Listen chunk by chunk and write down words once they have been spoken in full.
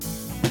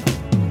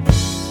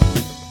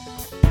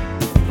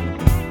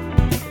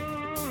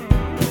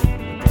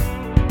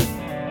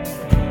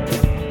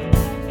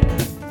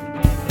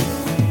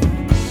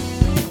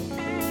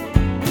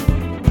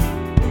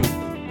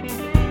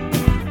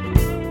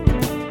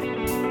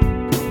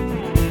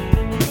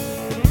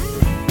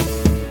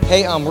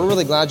Hey, we're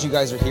really glad you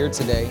guys are here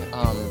today.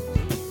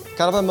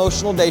 Kind of an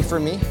emotional day for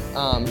me.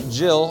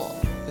 Jill,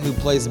 who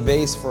plays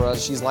bass for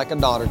us, she's like a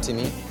daughter to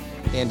me.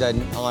 And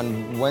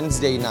on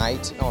Friday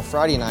night,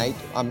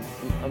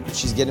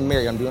 she's getting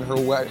married. I'm doing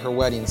her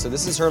wedding. So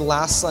this is her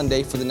last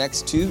Sunday for the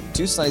next two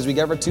Sundays. We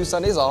gave her 2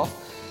 Sundays off,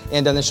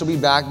 and then she'll be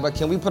back. But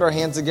can we put our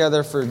hands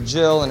together for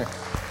Jill? And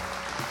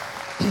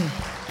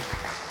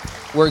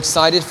we're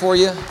excited for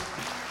you.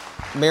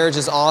 Marriage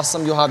is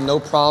awesome. You'll have no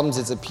problems.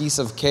 It's a piece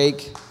of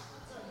cake.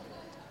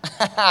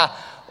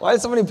 Why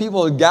did so many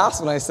people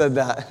gasp when I said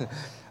that?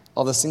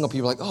 All the single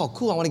people are like, oh,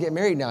 cool, I want to get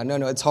married now. No,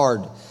 it's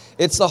hard.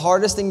 It's the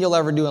hardest thing you'll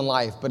ever do in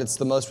life, but it's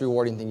the most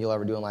rewarding thing you'll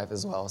ever do in life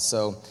as well.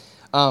 So,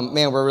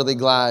 man, we're really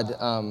glad.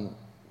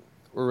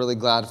 We're really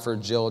glad for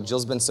Jill.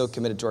 Jill's been so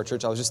committed to our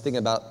church. I was just thinking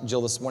about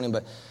Jill this morning,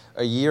 but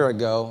a year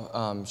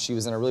ago, she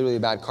was in a really, really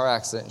bad car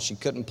accident, and she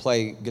couldn't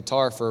play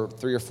guitar for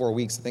 3 or 4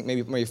 weeks. I think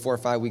maybe 4 or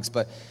 5 weeks,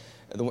 but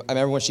I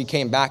remember when she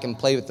came back and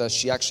played with us,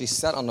 she actually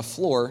sat on the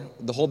floor.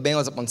 The whole band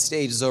was up on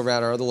stage, is over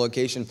at our other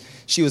location.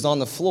 She was on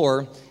the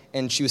floor,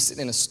 and she was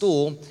sitting in a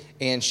stool,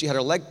 and she had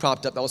her leg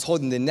propped up that was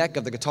holding the neck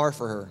of the guitar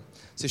for her.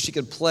 So she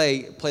could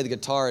play the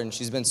guitar, and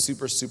she's been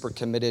super, super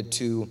committed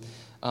to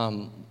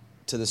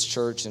this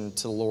church and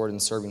to the Lord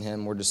and serving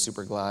Him. We're just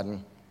super glad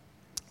and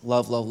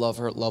love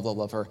her,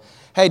 love her.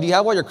 Hey, do you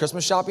have all your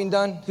Christmas shopping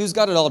done? Who's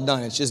got it all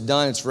done? It's just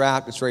done, it's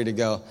wrapped, it's ready to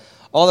go.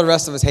 All the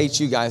rest of us hate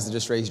you guys that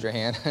just raised your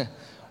hand.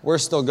 We're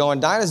still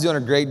going. Diana's doing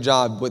a great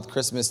job with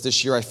Christmas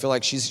this year. I feel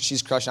like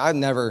she's crushing. I've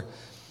never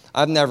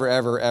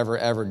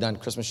ever done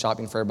Christmas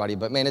shopping for everybody.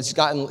 But man, it's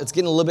getting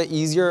a little bit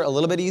easier.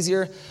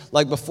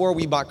 Like before,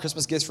 we bought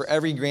Christmas gifts for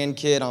every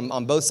grandkid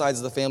on both sides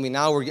of the family.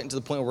 Now we're getting to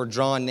the point where we're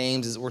drawing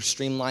names. We're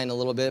streamlining a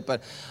little bit.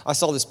 But I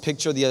saw this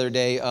picture the other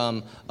day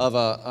of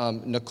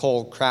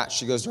Nicole Kratz.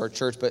 She goes to our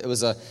church, but it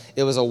was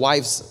a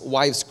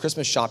wife's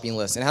Christmas shopping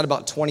list, and it had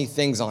about 20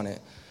 things on it.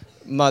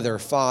 Mother,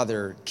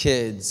 father,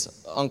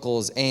 kids,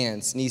 uncles,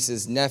 aunts,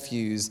 nieces,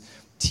 nephews,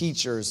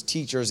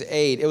 teachers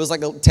aid. It was like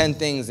 10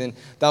 things, and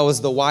that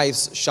was the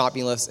wife's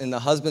shopping list. And the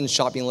husband's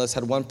shopping list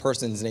had one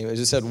person's name. It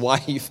just said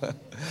wife.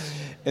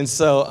 And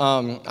so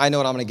I know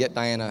what I'm going to get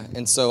Diana,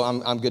 and so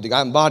I'm good to go. I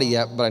haven't bought it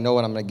yet, but I know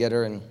what I'm going to get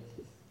her, and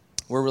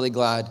we're really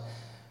glad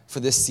for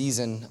this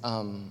season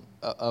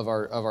of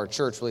our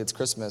church. Really, it's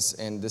Christmas,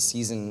 and this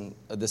season,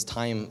 this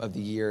time of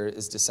the year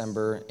is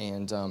December,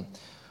 and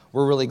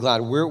we're really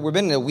glad. We've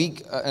been in a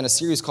week in a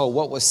series called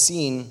What Was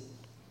Seen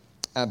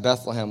at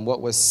Bethlehem.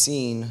 What Was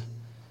Seen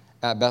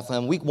at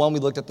Bethlehem. Week 1, we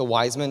looked at the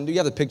wise men. Do you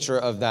have the picture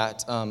of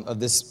that, of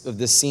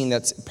this scene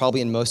that's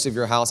probably in most of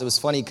your house? It was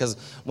funny because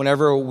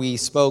whenever we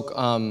spoke,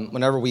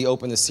 whenever we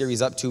opened the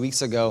series up 2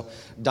 weeks ago,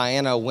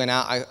 Diana went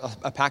out,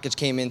 a package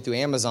came in through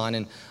Amazon,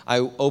 and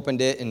I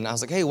opened it, and I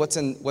was like, hey, what's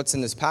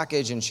in this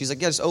package? And she's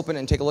like, yeah, just open it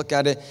and take a look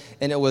at it.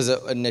 And it was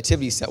a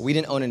nativity set. We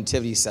didn't own a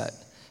nativity set.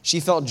 She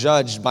felt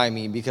judged by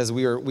me because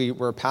we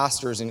were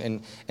pastors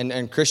and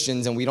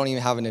Christians, and we don't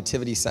even have a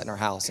nativity set in our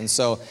house. And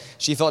so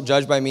she felt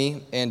judged by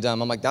me, and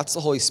I'm like, that's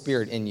the Holy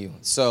Spirit in you.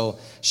 So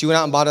she went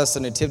out and bought us a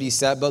nativity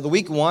set. But the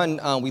week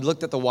 1, we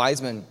looked at the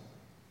wise men.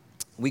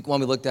 Week 1,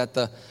 we looked at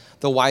the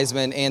wise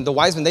men, and the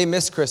wise men, they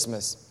missed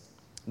Christmas.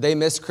 They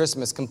missed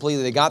Christmas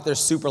completely. They got there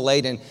super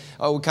late, and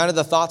kind of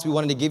the thoughts we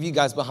wanted to give you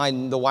guys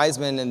behind the wise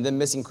men and them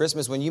missing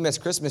Christmas. When you miss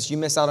Christmas, you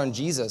miss out on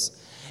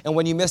Jesus. And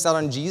when you miss out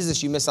on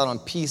Jesus, you miss out on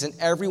peace. And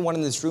everyone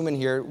in this room in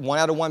here, 1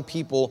 out of 1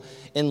 people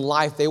in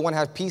life, they want to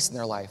have peace in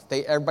their life.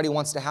 Everybody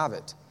wants to have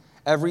it.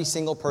 Every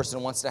single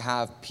person wants to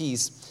have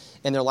peace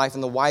in their life.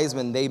 And the wise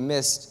men, they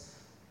missed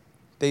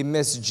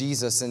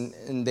Jesus.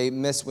 And they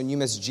miss, when you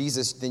miss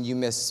Jesus, then you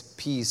miss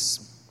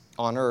peace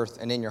on earth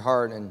and in your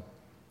heart. And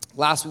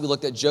last week we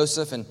looked at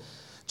Joseph, and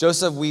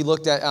Joseph, we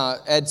looked at,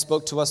 Ed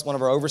spoke to us, one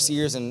of our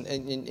overseers,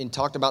 and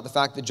talked about the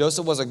fact that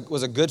Joseph was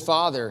a good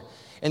father.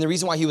 And the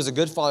reason why he was a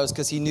good father is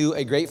because he knew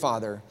a great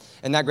father.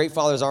 And that great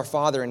father is our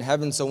Father in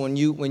heaven. So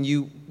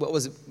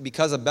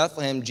because of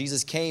Bethlehem,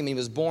 Jesus came and he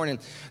was born, and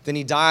then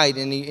he died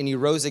and he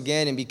rose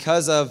again. And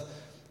because of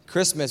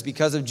Christmas,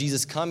 because of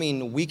Jesus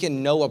coming, we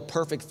can know a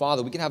perfect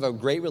Father. We can have a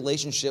great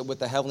relationship with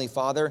the Heavenly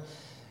Father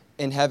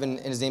in heaven,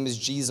 and his name is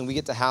Jesus. And we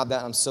get to have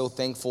that. I'm so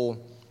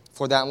thankful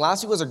for that. And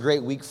last week was a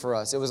great week for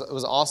us. It was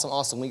an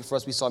awesome week for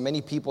us. We saw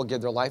many people give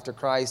their life to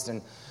Christ,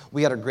 and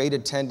we had a great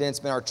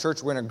attendance. Man, our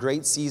church, we're in a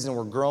great season.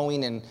 We're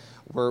growing, and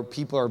where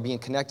people are being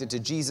connected to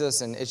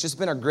Jesus. And it's just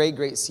been a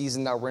great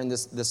season that we're in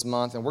this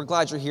month. And we're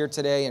glad you're here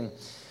today. And,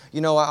 you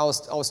know, I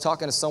was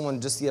talking to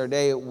someone just the other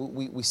day.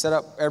 We set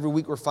up, every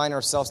week we're finding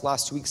ourselves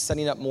last 2 weeks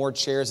setting up more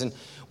chairs. And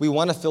we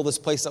want to fill this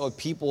place up with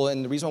people.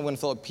 And the reason why we want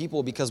to fill it with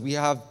people because we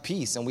have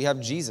peace and we have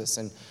Jesus.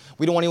 And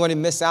we don't want anyone to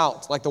miss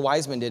out like the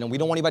wise men did. And we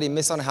don't want anybody to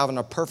miss out on having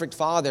a perfect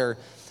Father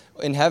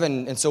in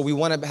heaven. And so we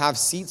want to have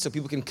seats so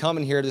people can come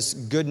and hear this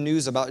good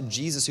news about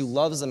Jesus who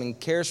loves them and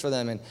cares for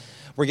them. And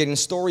we're getting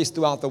stories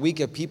throughout the week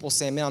of people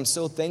saying, man, I'm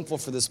so thankful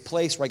for this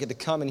place where I get to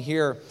come and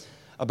hear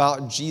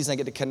about Jesus, and I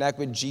get to connect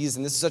with Jesus.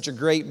 And this is such a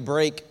great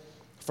break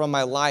from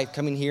my life,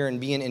 coming here and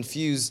being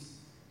infused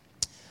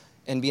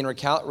and being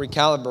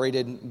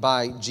recalibrated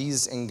by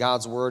Jesus and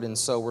God's word. And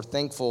so we're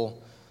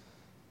thankful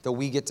that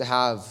we get to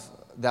have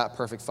that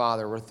perfect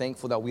Father. We're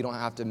thankful that we don't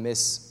have to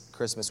miss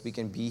Christmas. We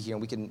can be here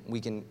and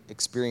we can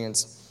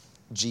experience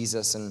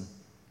Jesus. And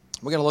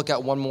we're going to look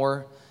at one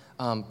more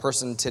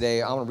person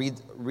today. I want to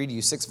read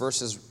you 6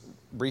 verses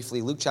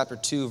briefly. Luke chapter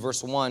 2,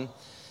 verse 1.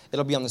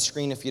 It'll be on the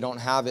screen if you don't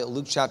have it.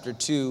 Luke chapter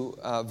 2,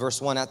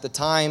 verse 1. At the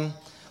time,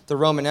 the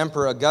Roman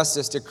Emperor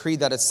Augustus decreed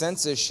that a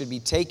census should be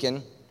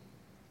taken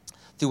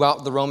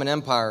throughout the Roman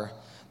Empire.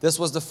 This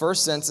was the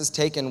first census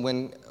taken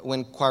when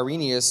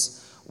Quirinius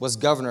was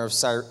governor of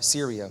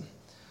Syria.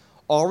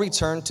 All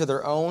returned to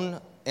their own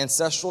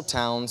ancestral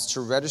towns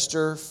to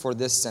register for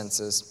this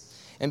census.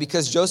 And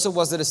because Joseph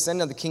was the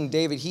descendant of the King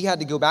David, he had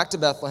to go back to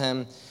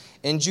Bethlehem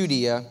in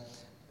Judea,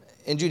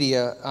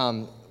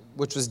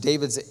 which was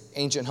David's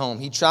ancient home.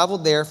 He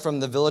traveled there from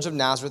the village of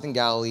Nazareth in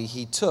Galilee.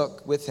 He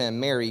took with him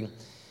Mary,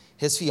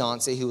 his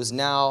fiancée, who was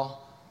now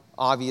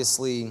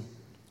obviously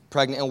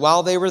pregnant. And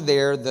while they were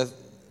there,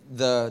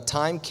 the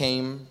time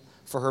came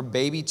for her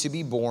baby to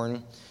be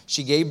born.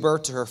 She gave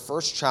birth to her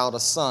first child, a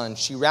son.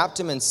 She wrapped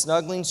him in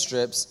snuggling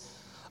strips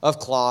of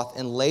cloth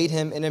and laid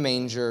him in a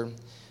manger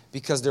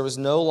because there was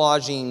no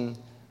lodging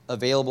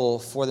available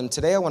for them.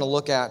 Today I want to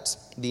look at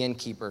the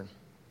innkeeper.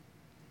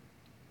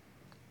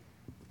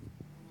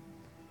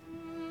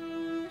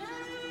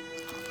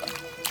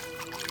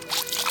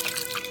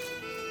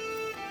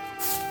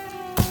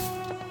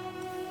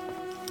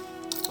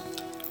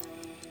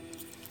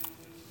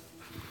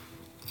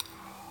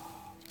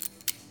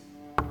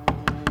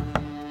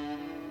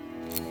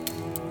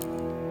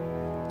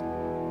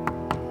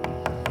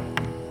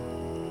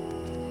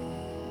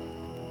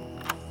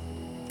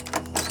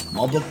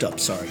 All booked up,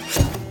 sorry.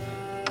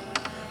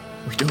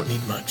 We don't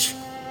need much.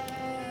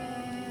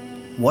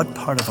 What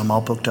part of I'm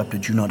all booked up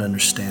did you not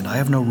understand? I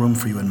have no room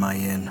for you in my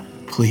inn.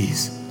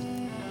 Please.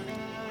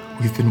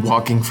 We've been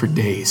walking for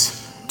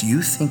days. Do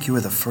you think you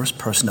are the first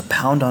person to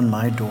pound on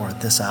my door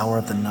at this hour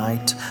of the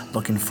night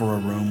looking for a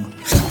room?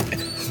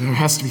 There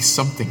has to be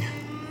something.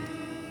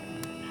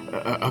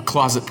 A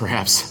closet,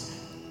 perhaps.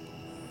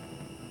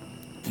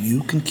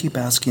 You can keep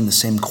asking the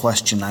same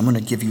question. I'm going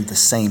to give you the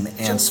same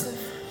answer.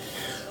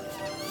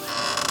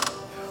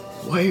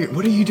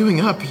 What are you doing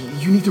up?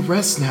 You need to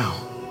rest now.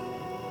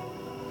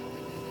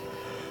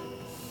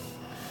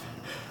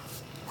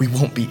 We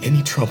won't be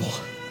any trouble.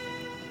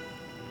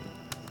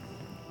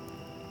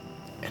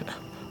 And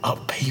I'll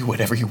pay you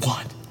whatever you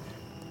want.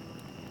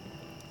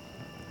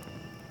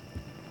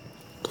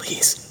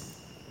 Please.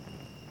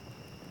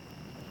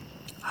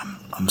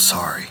 I'm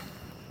sorry.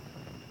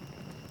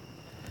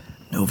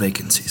 No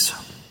vacancies.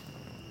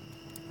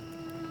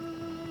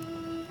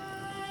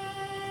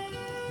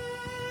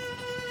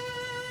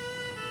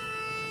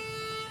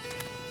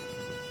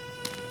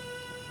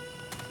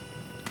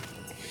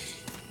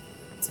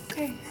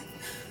 Okay.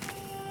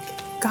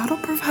 God will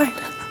provide.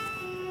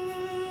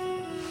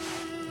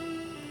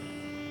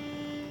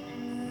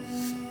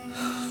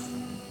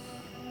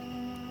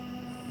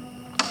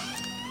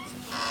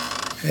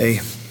 Hey.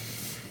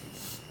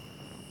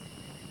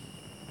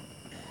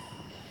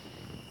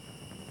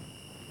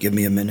 Give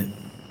me a minute.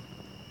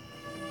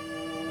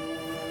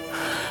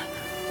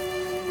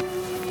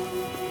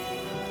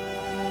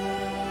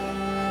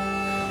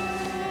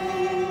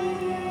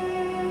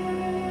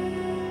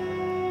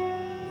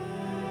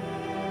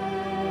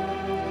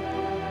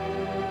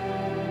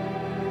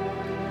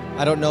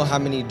 I don't know how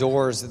many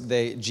doors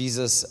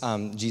Joseph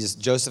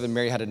and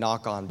Mary had to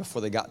knock on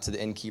before they got to the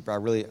innkeeper. I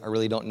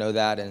really don't know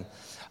that. And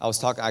I was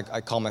talking.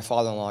 I called my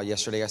father-in-law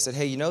yesterday. I said,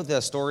 "Hey, you know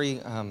the story,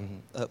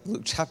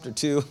 Luke chapter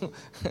 2?"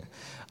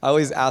 I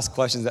always ask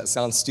questions that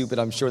sound stupid.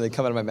 I'm sure they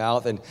come out of my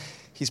mouth, and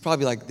he's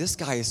probably like, "This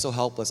guy is so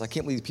helpless. I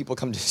can't believe people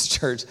come to his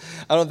church."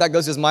 I don't know if that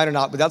goes to his mind or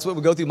not, but that's what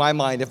would go through my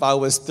mind if I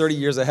was 30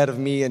 years ahead of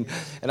me, and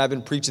I've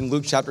been preaching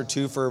Luke chapter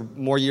 2 for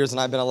more years than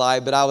I've been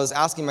alive. But I was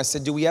asking him. I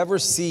said, "Do we ever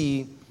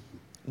see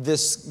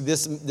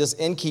this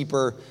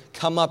innkeeper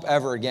come up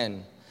ever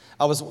again?"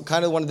 I was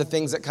kind of one of the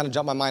things that kind of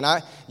jumped my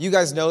mind. You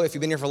guys know, if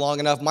you've been here for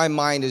long enough, my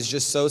mind is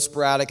just so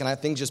sporadic, and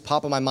things just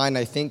pop in my mind,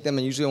 and I think them,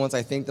 and usually once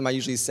I think them, I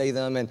usually say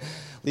them. And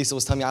Lisa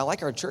was telling me, "I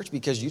like our church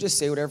because you just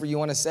say whatever you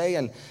want to say."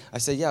 And I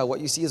said, "Yeah, what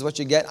you see is what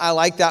you get." I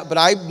like that, but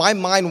my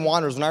mind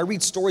wanders when I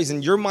read stories,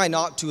 and your mind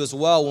ought to as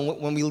well.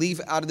 When we leave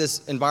out of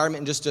this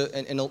environment,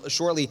 and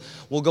shortly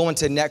we'll go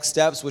into next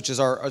steps, which is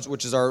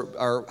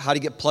our how to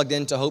get plugged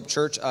into Hope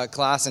Church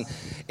class,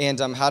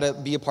 and how to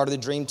be a part of the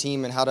dream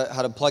team, and how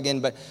to plug in.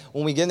 But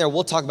when we get in there,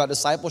 we'll talk about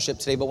discipleship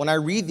today. But when I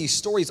read these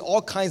stories,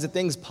 all kinds of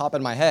things pop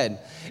in my head.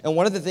 And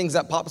one of the things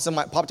that popped in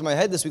my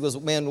head this week was,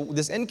 man,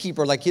 this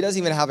innkeeper, he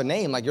doesn't even have a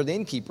name. You're the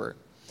innkeeper.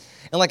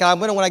 And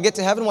when I get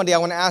to heaven one day, I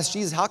want to ask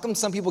Jesus, how come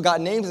some people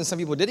got names and some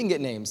people didn't get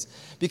names?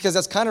 Because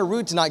that's kind of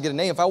rude to not get a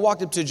name. If I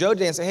walked up to Joe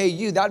today and said, "Hey,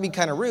 you," that would be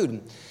kind of rude.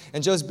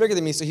 And Joe's bigger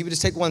than me, so he would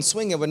just take one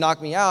swing and would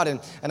knock me out, and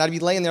I'd be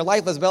laying there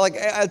lifeless. But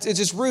it's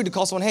just rude to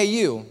call someone, "Hey,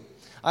 you."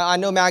 I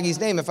know Maggie's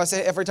name. If I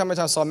say every time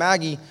I saw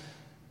Maggie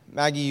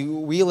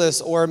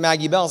Wheelis or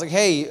Maggie Bell, it's like,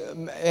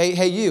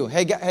 hey, you,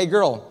 hey,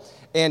 girl.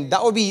 And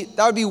that would be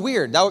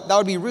weird. That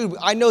would be rude.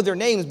 I know their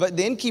names, but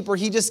the innkeeper,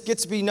 he just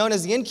gets to be known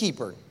as the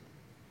innkeeper.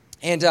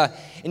 And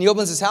he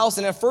opens his house,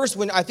 and at first,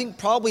 when I think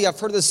probably I've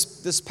heard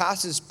this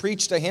passage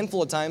preached a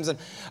handful of times, and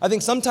I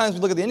think sometimes we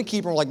look at the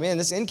innkeeper and we're like, man,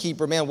 this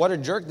innkeeper, man, what a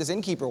jerk this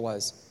innkeeper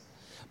was.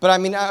 But I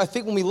mean, I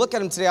think when we look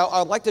at him today,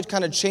 I'd like to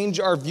kind of change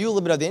our view a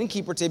little bit of the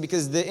innkeeper today,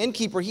 because the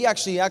innkeeper, he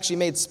actually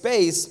made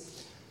space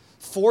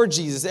for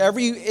Jesus.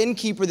 Every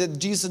innkeeper that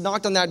Jesus had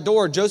knocked on that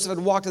door, Joseph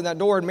had walked in that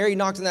door, and Mary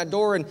knocked on that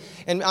door, and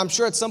I'm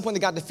sure at some point they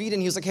got defeated,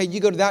 and he was like, hey,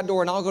 you go to that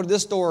door, and I'll go to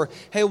this door.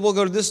 Hey, we'll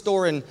go to this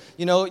door. And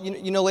you know,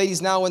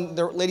 ladies now, when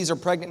ladies are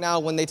pregnant now,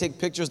 when they take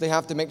pictures, they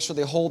have to make sure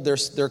they hold their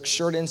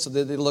shirt in so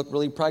that they look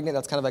really pregnant.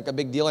 That's kind of like a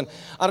big deal. And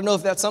I don't know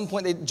if at some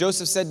point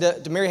Joseph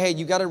said to Mary, hey,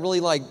 you got to really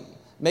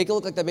make it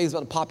look like that baby's about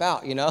to pop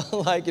out,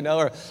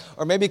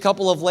 or maybe a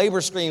couple of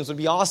labor screams would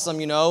be awesome,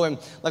 and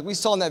like we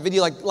saw in that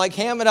video, like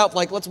ham it up,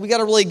 we got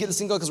to really get this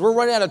thing going, because we're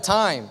running out of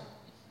time.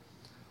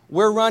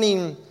 We're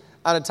running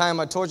out of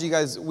time. I told you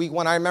guys week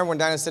 1, I remember when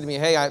Dinah said to me,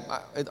 hey,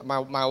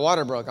 my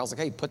water broke. I was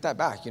like, hey, put that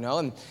back,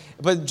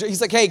 but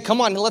he's like, hey,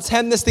 come on, let's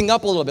hem this thing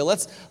up a little bit.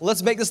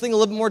 Let's make this thing a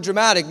little bit more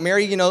dramatic.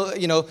 Mary,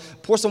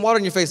 pour some water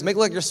in your face, make it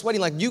look like you're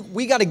sweating.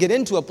 We got to get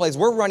into a place.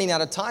 We're running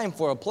out of time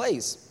for a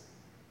place.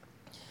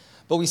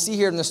 But we see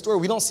here in the story,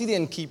 we don't see the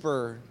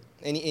innkeeper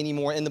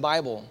anymore in the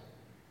Bible.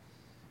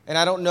 And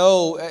I don't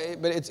know,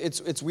 but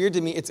it's weird to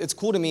me. It's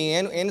cool to me,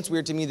 and it's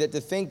weird to me that to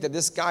think that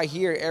this guy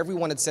here,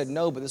 everyone had said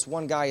no, but this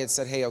one guy had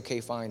said, hey,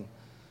 okay, fine.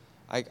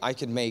 I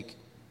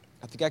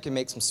think I can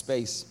make some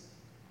space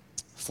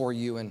for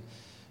you. And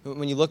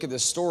when you look at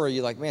this story,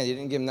 you're like, man, he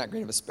didn't give him that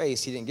great of a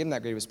space. He didn't give him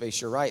that great of a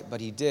space. You're right,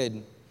 but he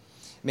did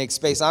make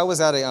space. I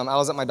was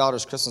at my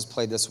daughter's Christmas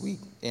play this week,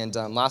 and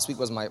last week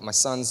was my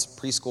son's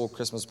preschool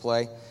Christmas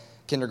play.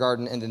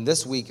 Kindergarten, and then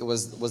this week it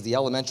was the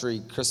elementary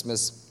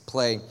Christmas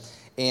play,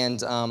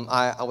 and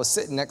I was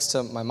sitting next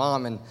to my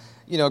mom, and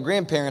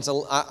grandparents,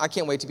 I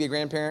can't wait to be a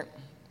grandparent,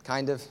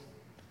 kind of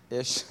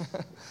ish.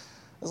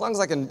 As long as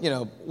I can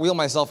wheel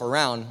myself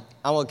around,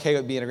 I'm okay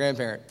with being a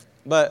grandparent.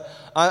 But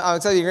I'll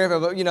tell you,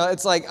 grandparent, but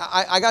it's like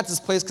I got this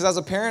place because as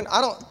a parent,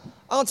 I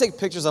don't take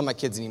pictures of my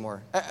kids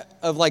anymore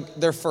of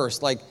their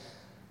first.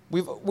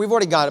 We've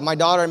already got it. My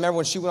daughter, I remember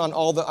when she went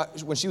on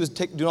when she was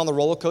doing all the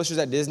roller coasters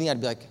at Disney, I'd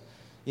be like,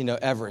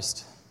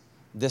 Everest,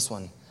 this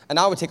one. And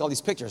I would take all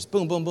these pictures.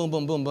 Boom, boom, boom,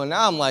 boom, boom, boom.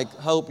 Now I'm like,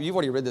 Hope, you've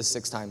already read this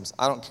 6 times.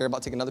 I don't care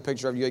about taking another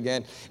picture of you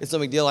again. It's no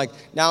big deal.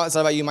 Now it's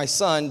not about you. My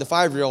son, the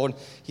 5-year-old,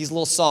 he's a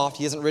little soft.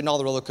 He hasn't ridden all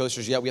the roller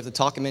coasters yet. We have to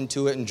talk him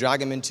into it and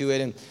drag him into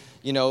it. And,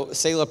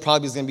 Selah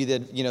probably is going to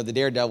be the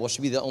daredevil.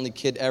 She'll be the only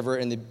kid ever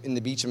in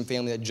the Beecham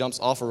family that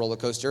jumps off a roller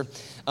coaster,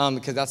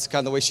 because that's kind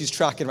of the way she's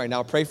tracking right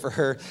now. Pray for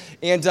her.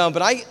 And,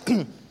 but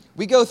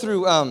we go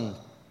through,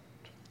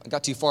 I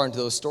got too far into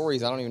those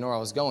stories. I don't even know where I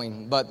was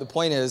going. But the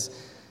point is,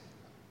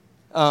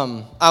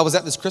 I was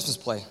at this Christmas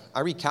play.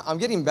 I'm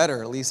getting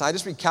better, at least. I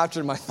just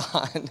recaptured my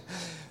thought.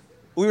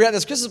 We were at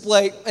this Christmas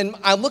play, and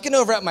I'm looking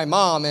over at my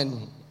mom,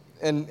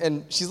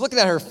 and she's looking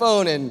at her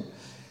phone, and,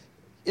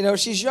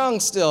 she's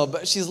young still,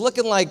 but she's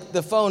looking like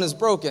the phone is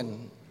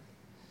broken.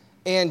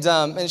 And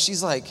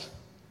she's like,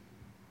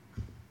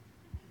 I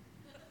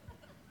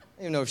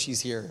don't even know if she's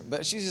here,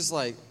 but she's just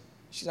like,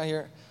 she's not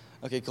here.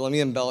 Okay, cool. Let me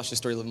embellish the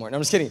story a little more. No,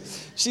 I'm just kidding.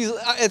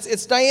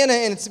 It's Diana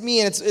and it's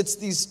me, and it's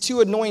these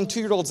 2 annoying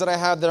 2-year-olds that I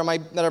have that are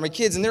my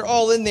kids, and they're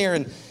all in there,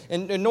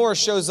 and Nora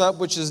shows up,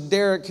 which is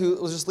Derek,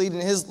 who was just leading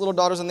his little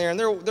daughters in there, and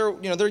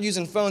they're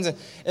using phones,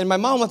 and my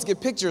mom wants to get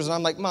pictures, and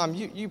I'm like, Mom,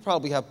 you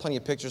probably have plenty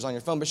of pictures on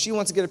your phone, but she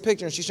wants to get a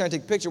picture, and she's trying to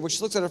take a picture. Well,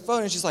 she looks at her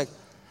phone, and she's like,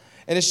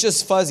 and it's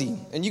just fuzzy.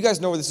 And you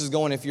guys know where this is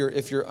going. If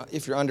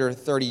you're under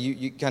 30,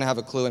 you kind of have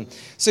a clue. And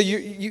so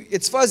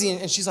it's fuzzy,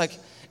 and she's like.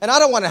 And I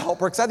don't want to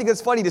help her because I think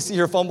it's funny to see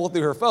her fumble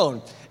through her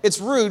phone.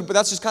 It's rude, but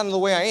that's just kind of the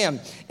way I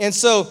am. And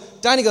so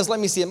Dinah goes, let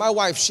me see it. My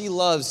wife, she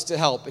loves to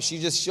help.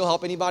 She'll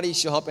help anybody.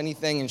 She'll help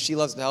anything, and she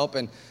loves to help.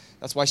 And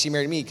that's why she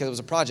married me, because it was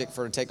a project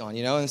for her to take on,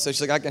 And so she's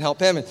like, I can help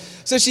him. And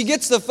so she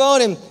gets the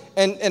phone,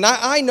 and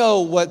I know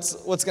what's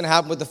going to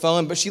happen with the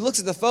phone. But she looks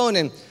at the phone,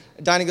 and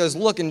Dinah goes,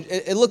 look, and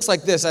it looks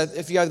like this.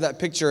 If you have that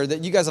picture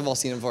that you guys have all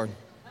seen it before.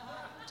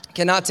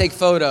 Cannot take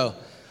photo.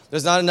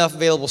 There's not enough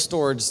available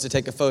storage to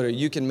take a photo.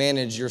 You can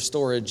manage your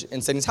storage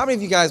and settings. How many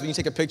of you guys, when you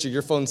take a picture,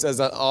 your phone says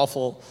an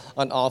awful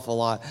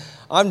lot?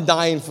 I'm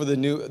dying for the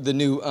new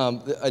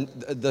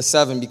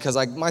 7 because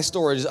my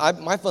storage,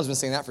 my phone's been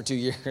saying that for 2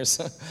 years.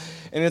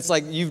 And it's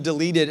like, you've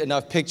deleted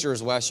enough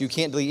pictures, Wes. You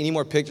can't delete any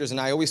more pictures. And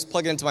I always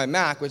plug it into my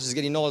Mac, which is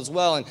getting old as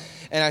well.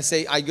 And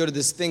I go to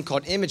this thing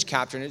called Image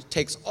Capture, and it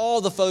takes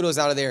all the photos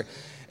out of there.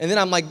 And then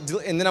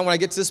when I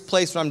get to this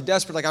place where I'm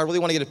desperate, I really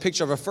want to get a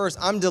picture of her first,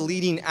 I'm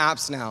deleting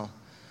apps now.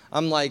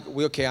 I'm like,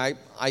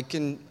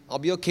 I'll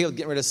be okay with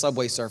getting rid of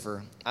Subway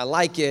Surfer. I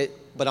like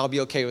it, but I'll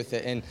be okay with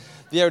it. And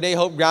the other day,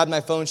 Hope grabbed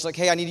my phone. She's like,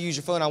 hey, I need to use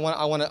your phone. We're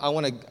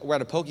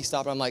at a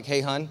Pokestop. And I'm like,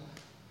 hey, hun,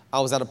 I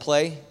was at a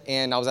play,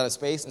 and I was out of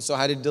space, and so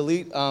I had to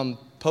delete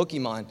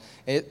Pokemon.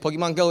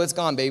 Pokemon Go, it's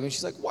gone, baby. And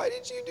she's like, why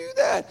did you do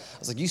that? I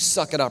was like, you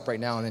suck it up right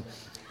now. And then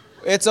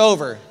it's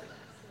over.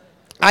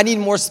 I need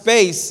more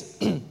space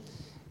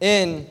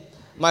in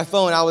my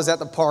phone. I was at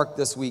the park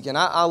this week, and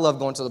I love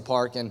going to the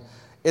park, and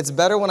It's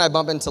better when I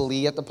bump into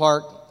Lee at the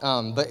park,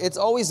 but it's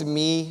always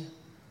me.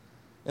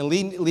 And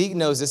Lee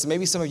knows this, and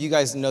maybe some of you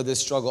guys know this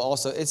struggle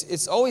also.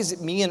 It's always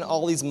me and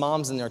all these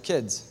moms and their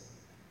kids.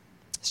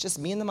 It's just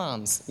me and the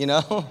moms, you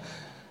know?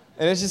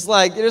 And it's just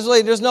like,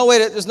 there's no way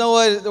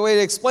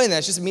to explain that.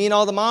 It's just me and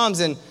all the moms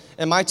and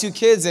my two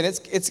kids, and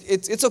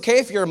it's okay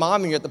if you're a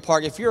mom and you're at the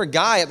park. If you're a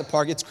guy at the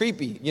park, it's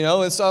creepy, you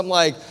know? And so I'm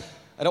like,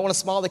 I don't want to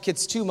smile at the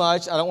kids too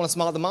much. I don't want to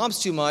smile at the moms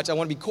too much. I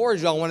want to be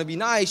cordial. I want to be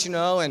nice, you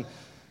know, and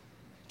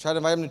try to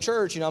invite them to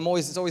church. You know,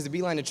 it's always the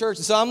beeline to church.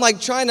 And so I'm like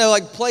trying to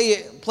like play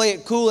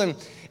it cool.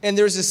 And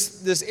there's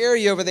this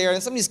area over there,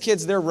 and some of these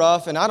kids, they're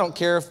rough, and I don't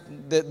care if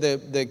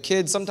the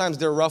kids, sometimes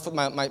they're rough with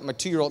my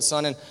 2-year-old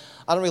son, and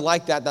I don't really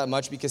like that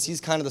much because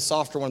he's kind of the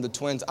softer one of the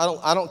twins.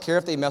 I don't care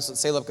if they mess with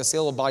Selah, because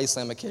Selah will body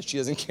slam a kid. She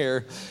doesn't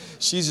care.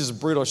 She's just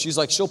brutal. She's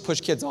like, she'll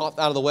push kids out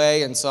of the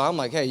way, and so I'm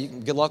like, hey,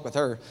 good luck with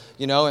her,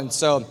 you know, and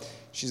so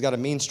she's got a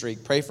mean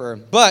streak. Pray for her.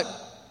 But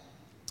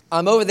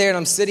I'm over there, and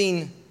I'm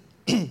sitting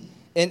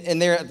in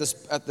there at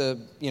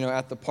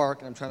the park,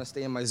 and I'm trying to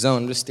stay in my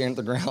zone. I'm just staring at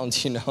the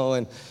ground, you know,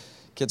 and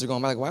kids are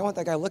going by like, why won't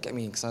that guy look at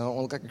me? Because I don't want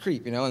to look like a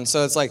creep, you know? And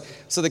so it's like,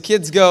 so the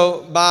kids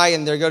go by,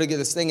 and they go to get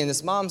this thing, and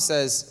this mom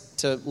says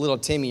to little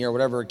Timmy, or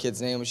whatever her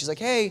kid's name, and she's like,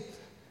 hey,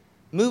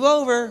 move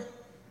over.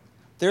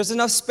 There's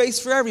enough space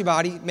for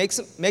everybody. Make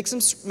some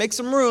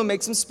room,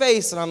 make some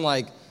space. And I'm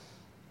like,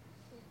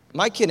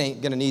 my kid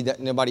ain't going to need that.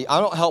 Nobody. I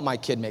don't help my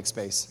kid make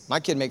space. My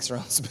kid makes her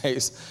own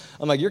space.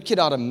 I'm like, your kid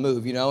ought to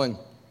move, you know?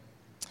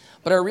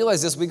 But I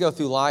realize this, we go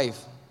through life,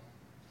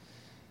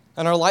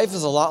 and our life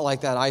is a lot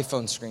like that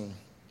iPhone screen.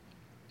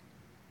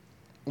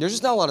 There's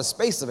just not a lot of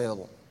space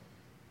available.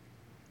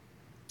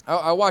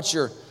 I watch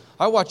your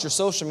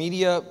social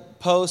media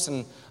posts,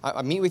 and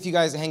I meet with you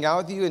guys and hang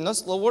out with you, and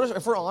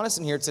if we're honest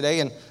in here today,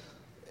 and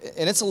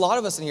it's a lot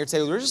of us in here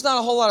today, there's just not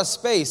a whole lot of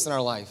space in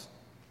our life.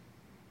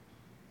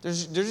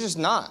 There's just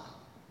not.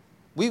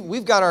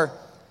 We've got our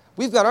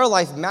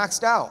life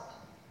maxed out,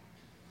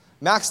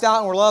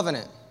 and we're loving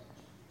it.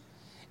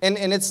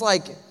 And it's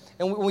like,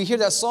 and when we hear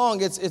that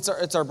song,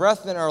 it's our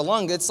breath in our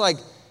lung. It's like,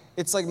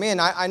 man,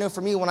 I know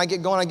for me, when I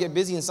get going, I get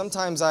busy, and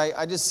sometimes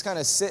I just kind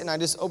of sit and I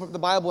just open up the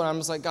Bible, and I'm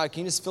just like, God,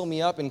 can you just fill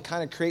me up and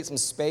kind of create some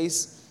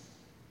space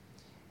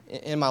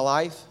in my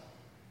life?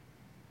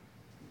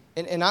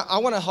 And I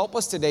want to help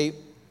us today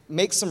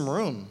make some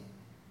room.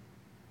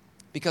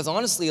 Because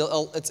honestly,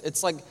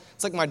 it's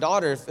like my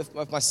daughter.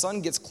 If my son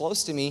gets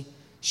close to me,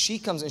 she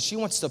comes and she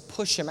wants to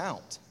push him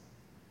out.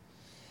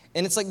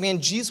 And it's like, man,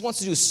 Jesus wants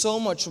to do so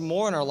much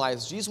more in our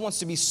lives. Jesus wants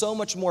to be so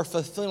much more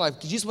fulfilling in life.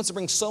 Jesus wants to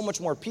bring so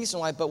much more peace in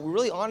life. But we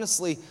really,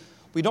 honestly,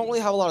 we don't really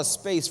have a lot of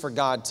space for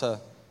God to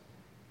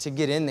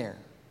get in there.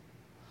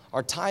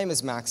 Our time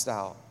is maxed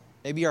out.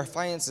 Maybe our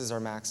finances are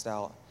maxed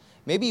out.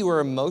 Maybe we're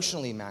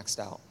emotionally maxed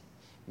out.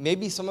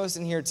 Maybe some of us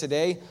in here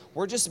today,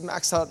 we're just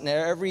maxed out in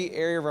every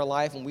area of our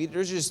life, and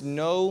there's just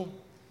no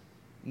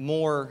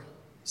more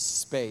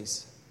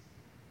space.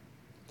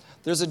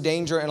 There's a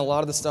danger in a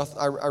lot of the stuff.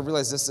 I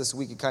realized this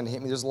week. It kind of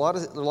hit me. There's a lot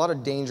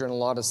of danger in a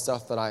lot of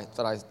stuff that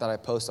I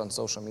post on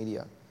social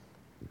media.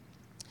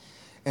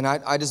 And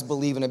I just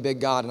believe in a big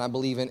God, and I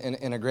believe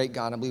in a great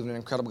God, and I believe in an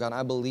incredible God, and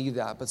I believe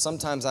that. But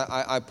sometimes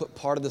I put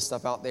part of this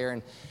stuff out there,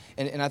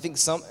 and I think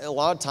a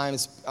lot of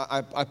times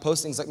I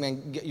post things like,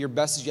 man, your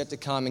best is yet to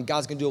come, and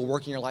God's going to do a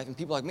work in your life. And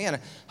people are like, man,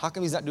 how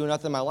come he's not doing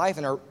nothing in my life?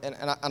 And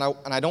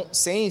I don't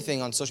say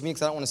anything on social media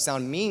because I don't want to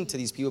sound mean to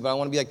these people, but I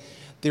want to be like,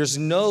 there's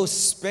no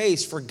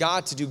space for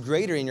God to do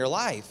greater in your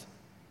life.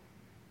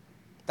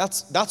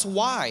 That's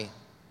why.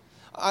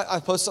 I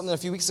posted something a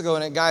few weeks ago,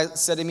 and a guy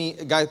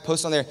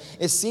posted on there,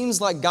 it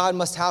seems like God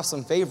must have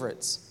some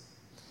favorites.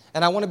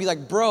 And I want to be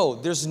like, bro,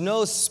 there's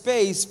no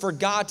space for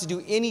God to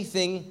do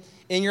anything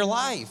in your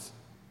life.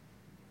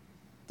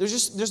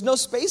 There's no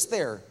space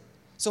there.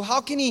 So how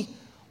can he,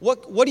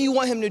 what do you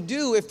want him to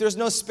do if there's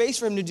no space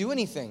for him to do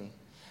anything?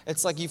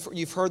 It's like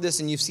you've heard this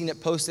and you've seen it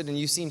posted, and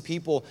you've seen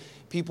people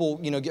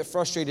get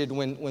frustrated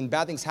when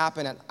bad things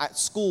happen at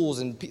schools,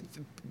 and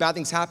bad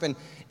things happen,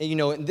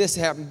 and this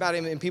happened,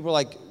 and people are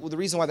like, well, the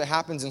reason why that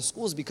happens in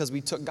schools is because we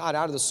took God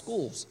out of the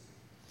schools.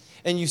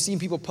 And you've seen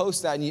people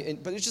post that,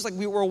 but it's just like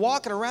we're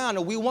walking around,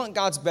 and we want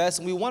God's best,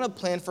 and we want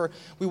to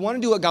we want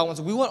to do what God wants.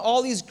 We want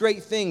all these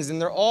great things,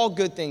 and they're all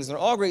good things, and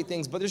they're all great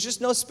things, but there's just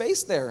no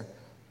space there.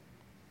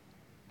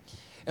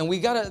 And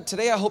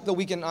today I hope that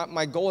we can,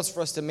 my goal is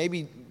for us to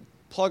maybe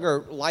plug our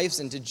lives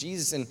into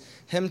Jesus and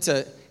him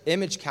to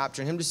image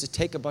capture, and him just to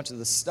take a bunch of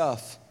the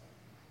stuff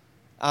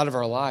out of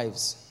our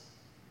lives.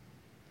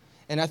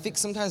 And I think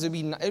sometimes it'd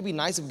be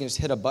nice if we can just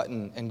hit a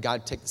button and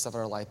God take the stuff out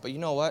of our life. But you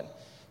know what?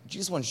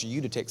 Jesus wants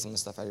you to take some of the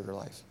stuff out of your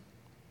life.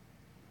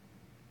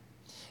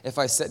 If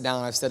I sit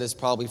down, I've said this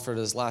probably for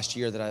this last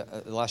year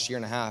last year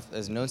and a half,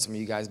 as known some of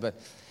you guys, but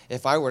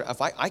if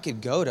I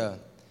could go to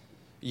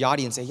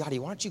Yadi and say, Yadi,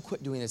 why don't you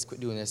quit doing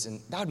this, and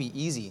that would be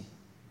easy.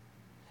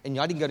 And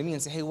Yadi can go to me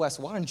and say, hey, Wes,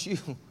 why don't you?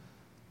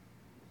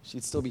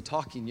 She'd still be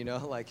talking,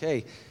 like,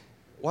 hey,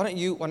 why don't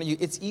you?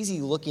 It's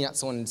easy looking at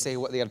someone and say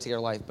what they got to take out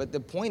of life. But the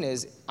point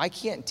is, I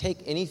can't take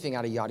anything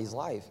out of Yadi's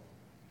life.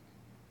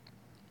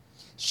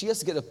 she has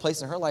to get to a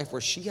place in her life where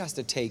she has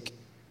to take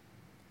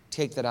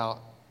that out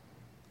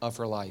of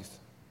her life.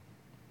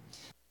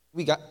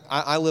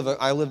 I lived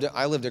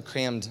in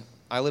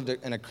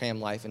a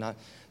crammed life, and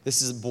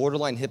this is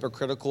borderline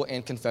hypocritical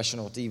and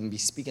confessional to even be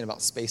speaking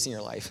about space in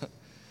your life.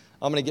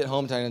 I'm going to get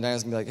home tonight and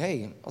Diana's going to be like,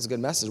 hey, that was a good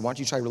message. Why don't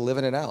you try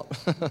living it out?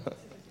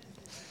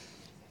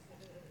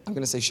 I'm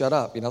going to say, shut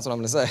up. That's what I'm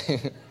going to say. I'm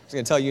just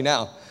going to tell you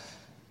now.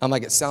 I'm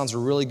like, it sounds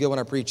really good when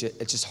I preach it.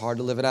 It's just hard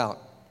to live it out.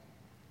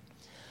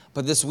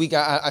 But this week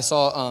I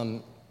saw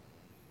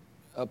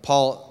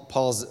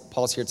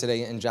Paul's here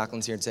today and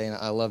Jacqueline's here today, and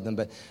I love them.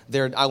 But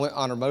I went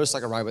on a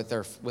motorcycle ride with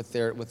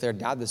their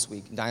dad this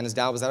week. Diana's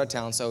dad was out of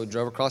town, so we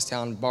drove across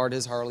town, borrowed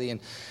his Harley, and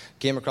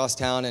came across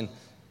town. And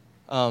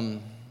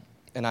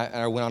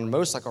I went on a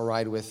motorcycle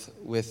ride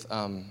with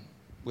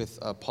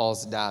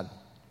Paul's dad.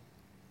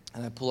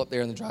 And I pull up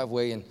there in the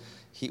driveway, and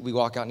we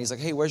walk out, and he's like,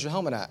 hey, where's your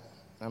helmet at?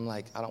 And I'm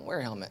like, I don't wear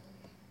a helmet.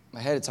 My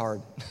head, it's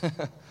hard. I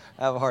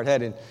have a hard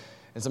head, and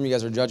some of you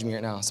guys are judging me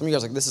right now. Some of you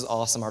guys are like, this is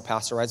awesome, our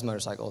pastor rides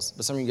motorcycles.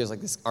 But some of you guys are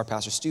like, our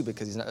pastor's stupid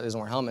because he doesn't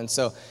wear a helmet. And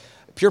so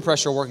peer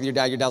pressure work with your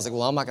dad. Your dad's like,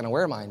 well, I'm not going to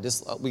wear mine.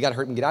 We got to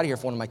hurry and get out of here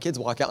if one of my kids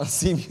walk out and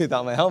see me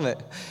without my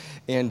helmet.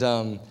 And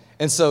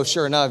so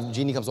sure enough,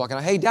 Jeannie comes walking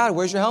out, hey, Dad,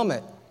 where's your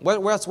helmet?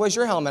 Where's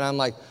your helmet? And I'm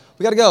like,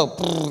 we got to go,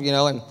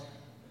 and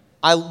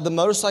the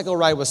motorcycle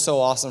ride was so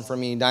awesome for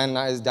me. Diane and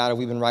I's dad,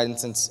 we've been riding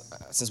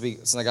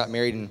since I got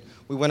married, and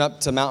we went up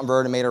to Mountain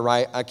Bird and made a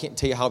right. I can't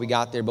tell you how we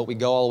got there, but we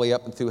go all the way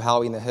up and through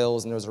Howie in the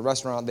hills, and there's a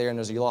restaurant out there, and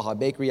there's a Yalaha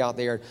bakery out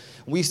there.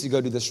 We used to go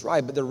do this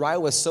ride, but the ride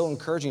was so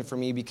encouraging for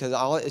me because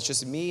it's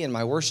just me and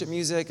my worship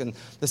music and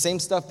the same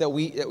stuff that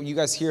you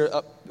guys hear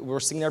we're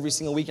singing every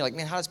single week. You're like,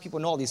 man, how does people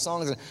know all these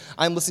songs? And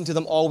I'm listening to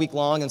them all week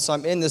long, and so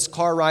I'm in this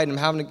car ride, and I'm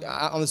having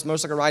on this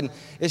motorcycle ride, and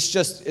it's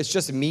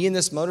just me and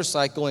this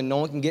motorcycle, and no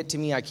one can get to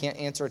me. I can't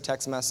answer a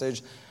text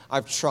message.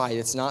 I've tried.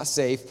 It's not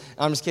safe.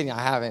 I'm just kidding.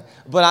 I haven't.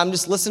 But I'm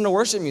just listening to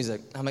worship music.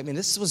 I'm like, man,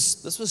 this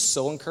was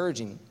so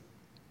encouraging.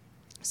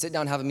 Sit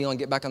down, have a meal, and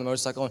get back on the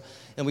motorcycle,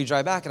 and we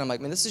drive back, and I'm like,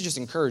 man, this is just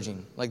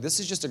encouraging. Like, this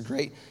is just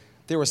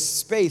there was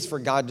space for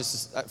God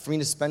for me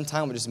to spend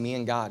time with just me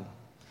and God.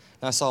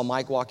 And I saw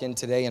Mike walk in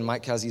today, and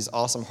Mike has these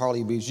awesome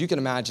Harley boots. You can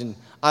imagine,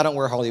 I don't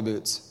wear Harley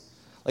boots.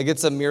 Like,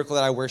 it's a miracle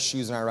that I wear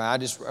shoes when I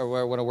ride. I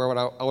wouldn't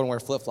wear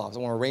flip-flops. I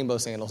want to wear rainbow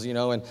sandals,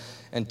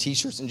 and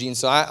T-shirts and jeans.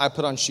 So I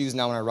put on shoes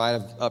now when I ride.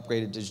 I've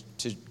upgraded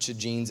to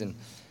jeans. And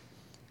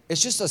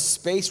it's just a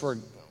space where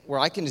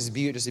I can just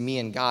be just me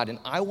and God. And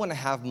I want to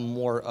have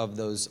more of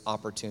those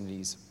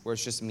opportunities where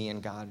it's just me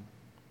and God.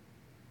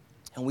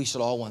 And we should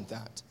all want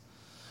that.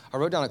 I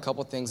wrote down a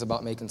couple things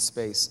about making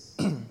space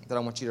that I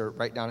want you to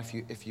write down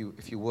if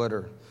you would,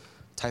 or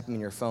type them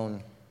in your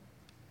phone.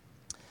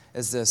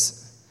 Is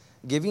this: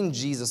 giving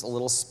Jesus a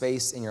little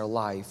space in your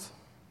life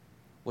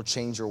will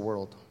change your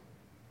world.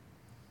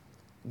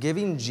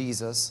 Giving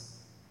Jesus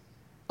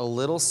a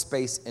little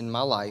space in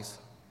my life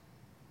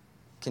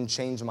can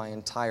change my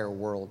entire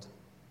world.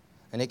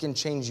 And it can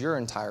change your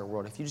entire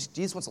world.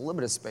 Jesus wants a little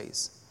bit of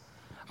space.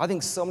 I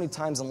think so many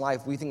times in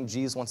life we think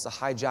Jesus wants to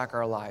hijack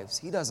our lives.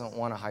 He doesn't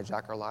want to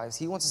hijack our lives.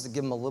 He wants us to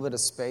give him a little bit of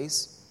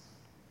space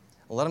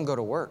and let him go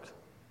to work.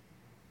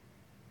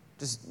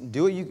 Just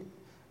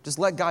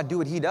let God do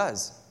what he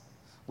does.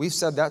 We've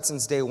said that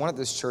since day one at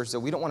this church, that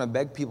we don't want to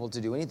beg people to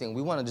do anything.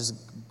 We want to just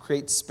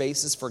create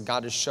spaces for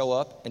God to show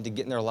up and to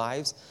get in their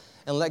lives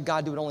and let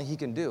God do what only he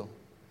can do.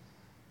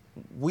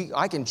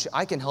 I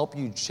can help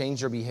you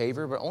change your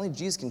behavior, but only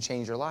Jesus can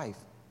change your life.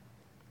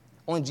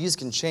 Only Jesus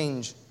can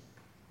change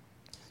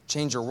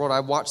your world.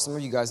 I've watched some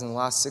of you guys in the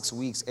last 6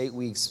 weeks, 8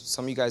 weeks,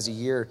 some of you guys a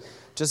year,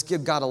 just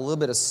give God a little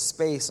bit of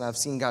space, and I've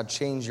seen God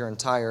change your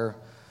entire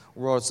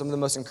world. Some of the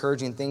most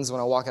encouraging things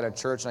when I walk out of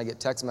church and I get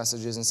text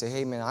messages and say,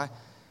 hey, man,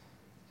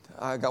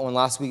 I got one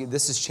last week.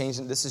 This has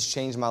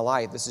changed my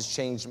life. This has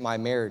changed my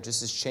marriage.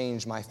 This has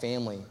changed my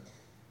family.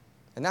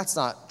 And that's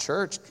not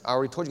church. I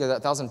already told you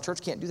guys that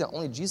church can't do that.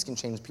 Only Jesus can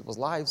change people's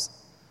lives.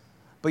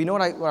 But you know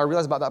what I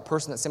realized about that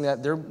person that sent me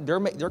that?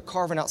 They're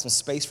carving out some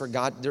space for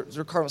God.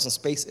 They're carving out some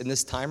space in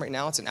this time right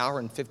now. It's an hour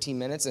and 15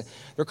 minutes. And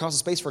they're carving some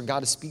space for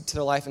God to speak to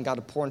their life and God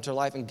to pour into their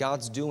life. And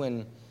God's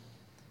doing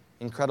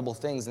incredible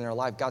things in their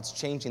life. God's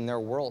changing their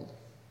world.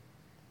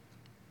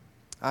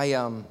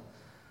 One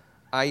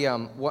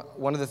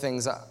of the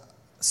things,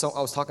 so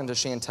I was talking to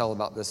Chantel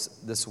about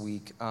this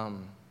week.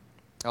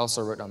 I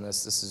also wrote down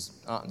this is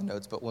not in the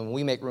notes, but when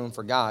we make room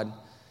for God,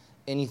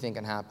 anything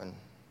can happen.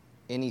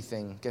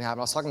 Anything can happen.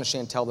 I was talking to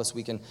Chantel this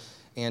week,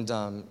 and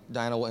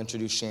Diana will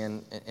introduce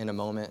Shan in a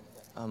moment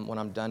when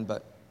I'm done,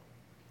 but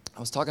I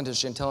was talking to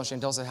Chantel,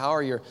 and Chantel said,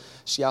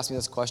 she asked me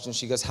this question.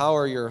 She goes, how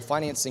are your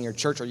financing your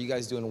church? Are you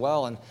guys doing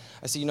well? And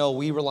I said,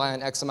 we rely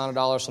on X amount of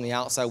dollars from the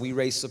outside. We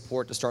raise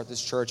support to start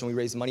this church, and we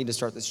raise money to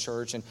start this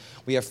church, and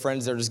we have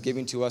friends that are just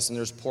giving to us, and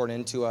they're just pouring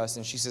into us.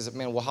 And she says,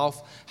 man,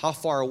 well, how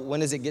far, when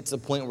does it get to the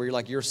point where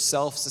you're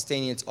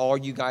self-sustaining, it's all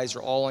you guys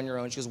are all on your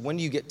own? She goes, when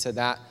do you get to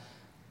that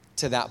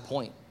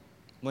point?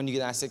 When do you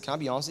get that? I said, can I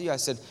be honest with you? I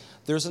said,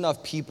 there's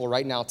enough people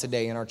right now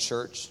today in our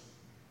church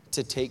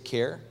to take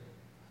care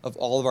of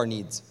all of our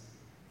needs.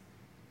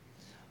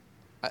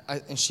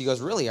 And she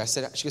goes, really?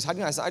 She goes, how do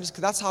you know? I said, 'Cause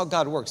that's how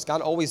God works.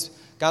 God always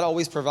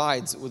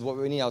provides with what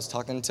we need. I was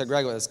talking to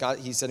Greg with this.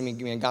 He said to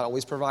me, God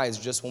always provides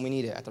just when we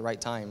need it at the right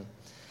time.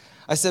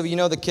 I said,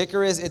 the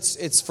kicker is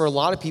it's for a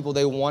lot of people,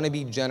 they want to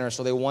be generous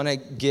or they want to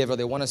give or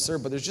they want to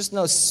serve, but there's just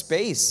no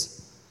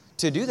space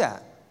to do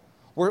that.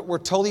 We're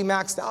totally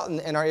maxed out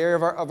in our area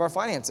of our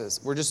finances.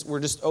 We're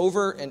just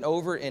over and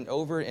over and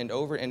over and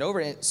over and over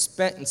and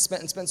spent and spent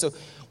and spent. So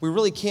we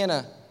really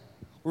can't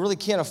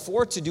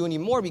afford to do any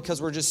more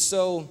because we're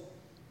so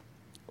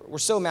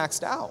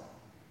maxed out.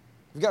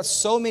 We've got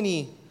so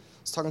many. I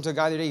was talking to a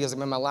guy the other day. He goes,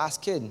 "Man, my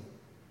last kid,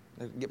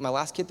 get my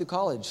last kid through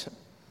college,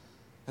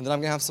 and then I'm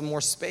gonna have some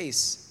more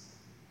space.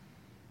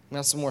 I'm gonna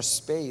have some more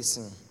space."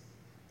 And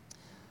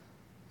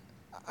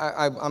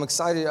I'm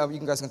excited. You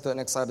guys can throw the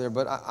next slide there,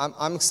 but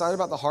I'm excited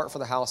about the Heart for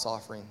the House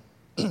offering.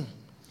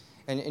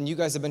 And you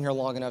guys have been here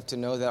long enough to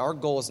know that our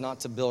goal is not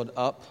to build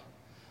up.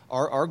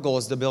 Our goal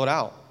is to build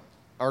out.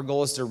 Our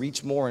goal is to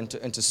reach more and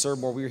to serve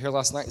more. We were here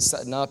last night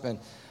setting up, and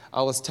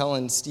I was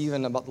telling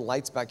Stephen about the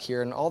lights back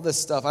here and all this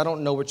stuff. I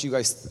don't know if you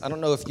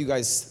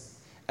guys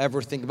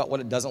ever think about what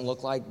it doesn't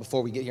look like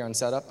before we get here on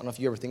setup. I don't know if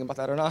you ever think about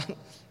that or not.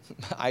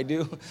 I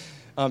do.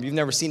 You've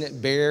never seen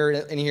it bare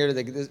in here.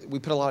 We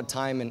put a lot of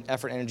time and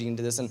effort and energy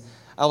into this. And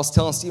I was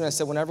telling Stephen, I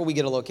said, whenever we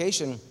get a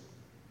location,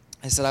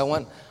 I said,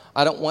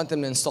 I don't want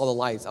them to install the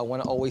lights. I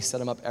want to always set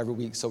them up every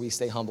week so we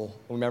stay humble.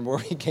 Remember where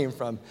he came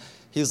from.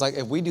 He was like,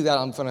 if we do that,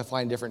 I'm going to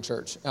find a different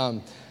church.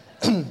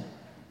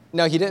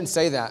 No, he didn't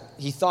say that.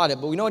 He thought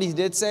it. But we know what he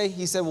did say?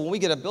 He said, well, when we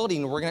get a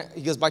building,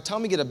 he goes, by the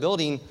time we get a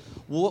building,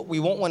 we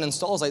won't want to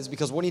install lights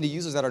because we'll need to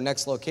use those at our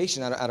next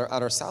location at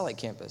our satellite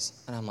campus.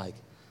 And I'm like,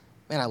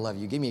 man, I love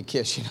you. Give me a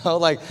kiss,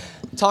 like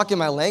talking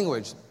my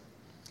language.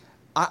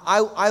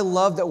 I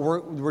love that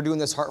we're doing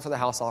this Heart for the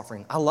House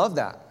offering. I love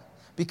that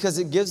because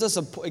it gives us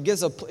a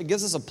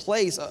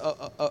place, a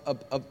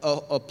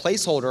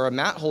placeholder, a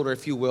mat holder,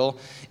 if you will,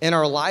 in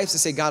our lives to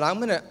say, God, I'm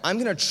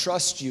gonna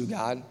trust you,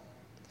 God.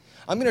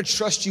 I'm gonna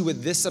trust you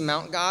with this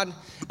amount, God,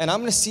 and I'm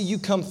gonna see you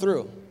come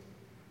through.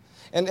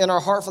 And in our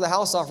Heart for the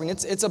House offering,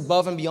 it's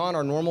above and beyond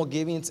our normal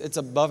giving. It's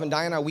above and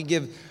Diana. We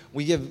give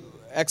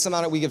X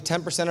amount we give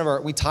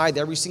 10% we tithe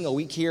every single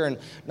week here. And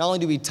not only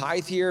do we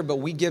tithe here, but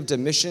we give to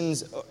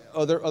missions,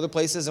 other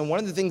places. And one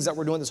of the things that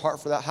we're doing this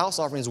Heart for that House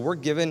offering is we're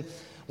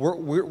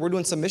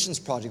doing some missions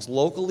projects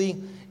locally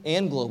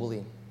and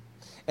globally.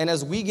 And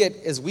as we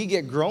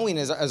get growing,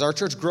 as our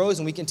church grows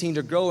and we continue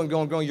to grow and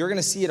grow and grow, you're going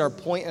to see at our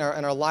point in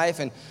our life,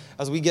 and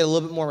as we get a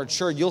little bit more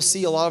mature, you'll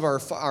see a lot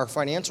of our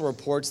financial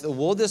reports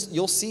that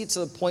you'll see to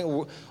the point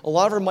where a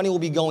lot of our money will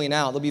be going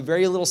out. There'll be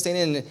very little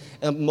staying in,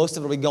 and most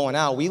of it will be going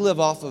out.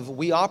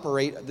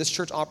 This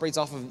church operates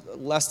off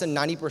of less than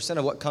 90%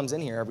 of what comes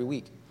in here every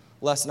week.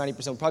 Less than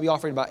 90%. We probably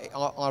operate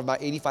on about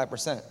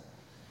 85%.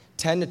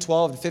 10 to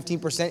 12 to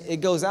 15%, it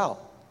goes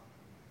out.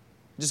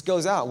 Just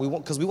goes out.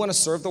 Because we want to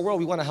serve the world.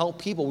 We want to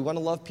help people. We want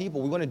to love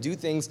people. We want to do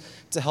things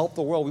to help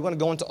the world. We want to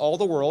go into all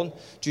the world,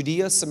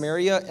 Judea,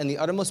 Samaria, and the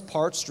uttermost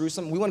parts,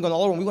 Jerusalem. We want to go into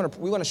all the world.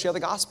 We want to share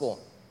the gospel.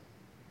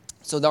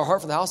 So our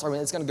Heart for the House,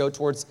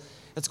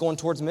 it's going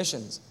towards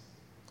missions.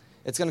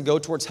 It's going to go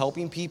towards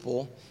helping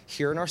people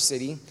here in our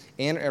city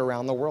and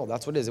around the world.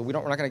 That's what it is.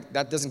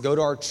 That doesn't go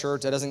to our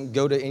church. That doesn't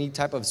go to any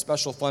type of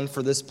special fund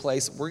for this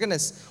place. We're going to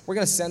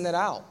send that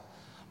out.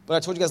 But I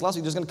told you guys last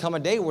week, there's going to come a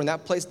day where in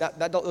that place, those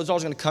dollars are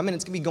going to come in.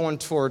 It's going to be going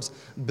towards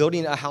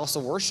building a house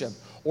of worship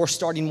or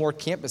starting more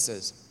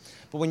campuses.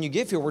 But when you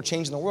give here, we're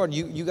changing the world.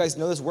 You guys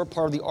know this. We're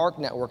part of the ARC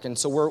network. And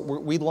so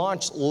we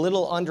launched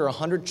little under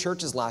 100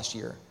 churches last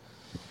year.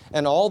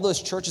 And all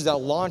those churches that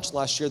launched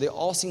last year, they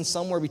all seen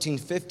somewhere between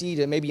 50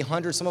 to maybe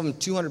 100, some of them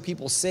 200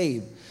 people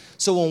saved.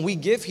 So when we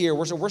give here,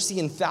 we're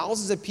seeing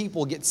thousands of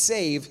people get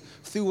saved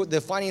through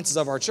the finances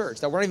of our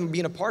church that weren't even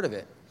being a part of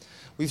it.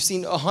 We've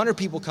seen 100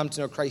 people come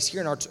to know Christ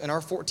here in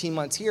our 14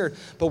 months here,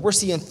 but we're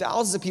seeing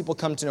thousands of people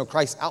come to know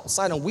Christ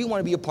outside, and we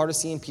want to be a part of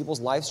seeing people's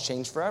lives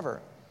change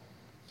forever.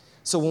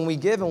 So when we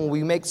give and when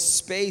we make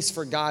space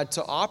for God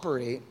to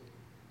operate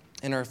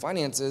in our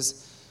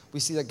finances, we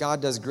see that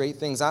God does great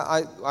things.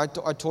 I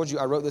told you,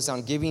 I wrote this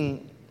down,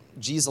 giving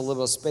Jesus a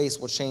little space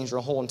will change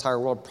your whole entire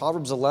world.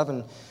 Proverbs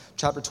 11,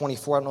 chapter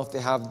 24, I don't know if they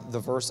have the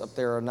verse up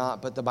there or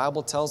not, but the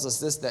Bible tells us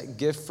this, that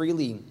give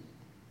freely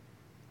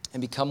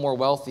and become more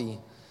wealthy.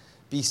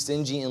 Be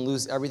stingy and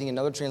lose everything.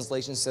 Another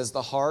translation says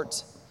the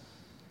heart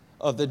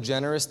of the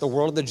generous, the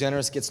world of the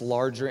generous gets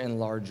larger and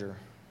larger.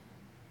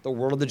 The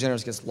world of the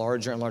generous gets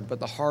larger and larger, but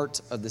the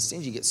heart of the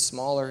stingy gets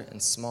smaller and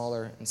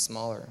smaller and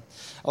smaller.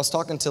 I was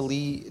talking to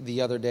Lee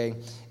the other day,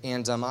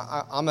 and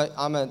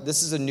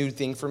this is a new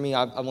thing for me.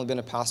 I've only been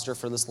a pastor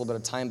for this little bit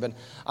of time, but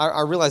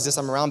I realize this.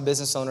 I'm around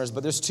business owners,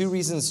 but there's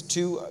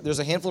there's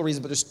a handful of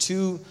reasons, but there's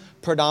two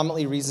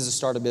predominantly reasons to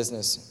start a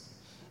business.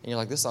 And you're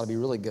like, this ought to be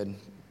really good.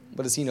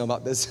 What does he know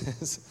about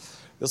business?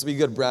 This will be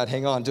good, Brad.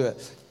 Hang on to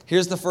it.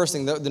 Here's the first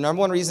thing. The number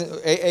one reason,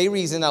 a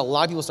reason that a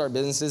lot of people start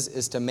businesses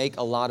is to make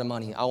a lot of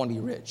money. I want to be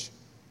rich.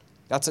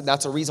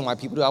 That's a reason why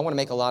people do. I want to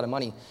make a lot of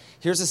money.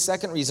 Here's the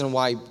second reason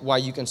why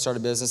you can start a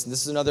business. And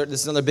this is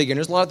another big one.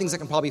 There's a lot of things that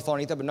can probably fall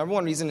underneath that, but number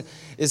one reason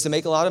is to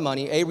make a lot of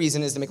money. A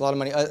reason is to make a lot of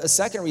money. A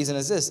second reason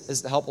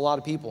is to help a lot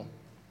of people.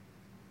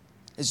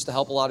 It's just to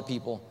help a lot of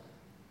people.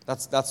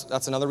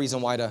 That's another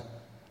reason why to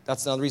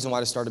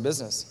start a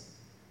business.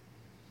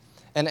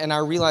 And I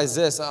realized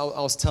this. I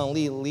was telling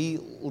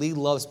Lee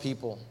loves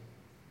people.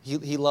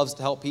 He loves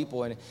to help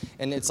people, and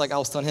it's like I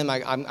was telling him,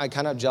 I'm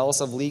kind of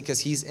jealous of Lee because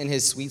he's in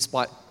his sweet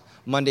spot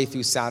Monday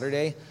through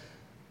Saturday.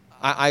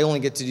 I only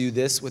get to do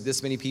this with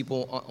this many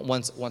people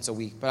once a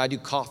week, but I do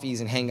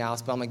coffees and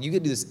hangouts. But I'm like, you get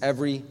to do this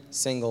every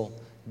single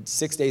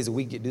 6 days a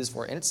week. You get to do this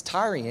for, and it's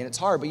tiring and it's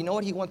hard. But you know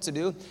what he wants to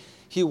do?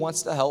 He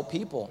wants to help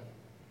people.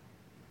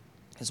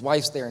 His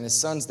wife's there and his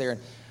son's there,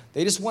 and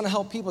they just want to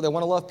help people. They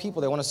want to love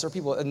people. They want to serve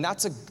people, and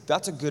that's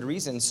a good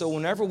reason. So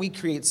whenever we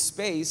create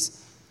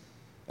space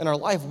in our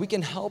life, we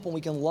can help and we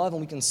can love and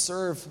we can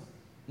serve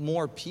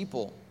more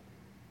people.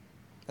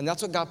 And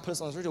that's what God put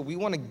us on this earth. We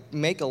want to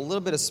make a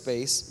little bit of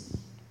space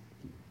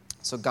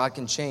so God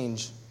can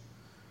change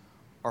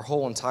our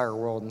whole entire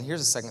world. And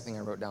here's the second thing I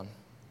wrote down.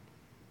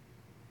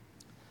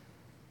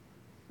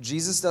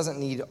 Jesus doesn't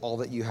need all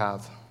that you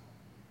have.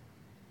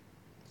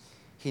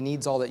 He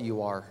needs all that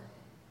you are.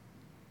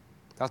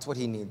 That's what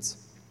he needs.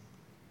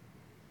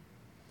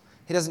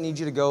 He doesn't need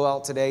you to go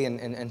out today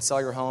and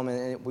sell your home.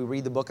 And we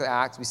read the book of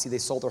Acts. We see they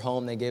sold their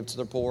home. They gave it to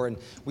their poor. And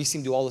we see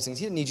him do all those things.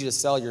 He doesn't need you to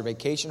sell your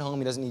vacation home.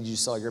 He doesn't need you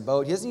to sell your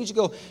boat. He doesn't need you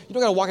to go. You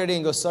don't got to walk out today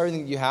and go sell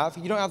everything that you have.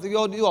 You don't have to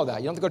go do all that.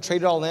 You don't have to go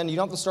trade it all in. You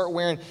don't have to start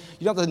wearing.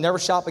 You don't have to never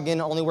shop again.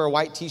 Only wear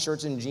white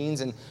T-shirts and jeans.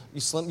 And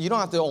you don't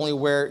have to only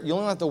wear. You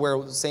don't have to wear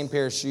the same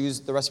pair of shoes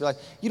the rest of your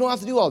life. You don't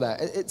have to do all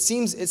that.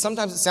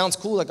 Sometimes it sounds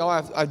cool, like, oh,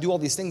 I do all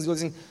these things.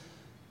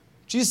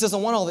 Jesus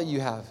doesn't want all that you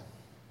have.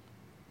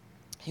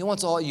 He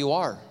wants all that you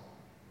are.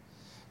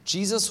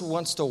 Jesus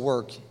wants to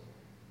work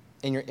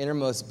in your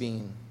innermost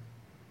being.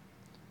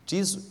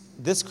 Jesus,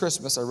 this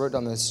Christmas, I wrote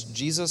down this,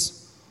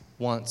 Jesus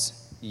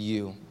wants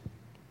you.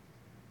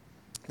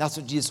 That's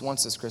what Jesus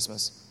wants this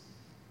Christmas.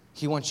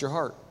 He wants your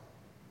heart.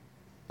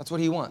 That's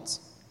what he wants.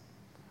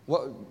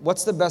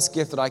 What's the best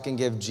gift that I can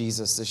give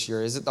Jesus this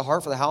year? Is it the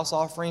heart for the house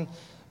offering?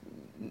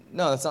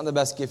 No, that's not the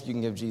best gift you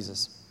can give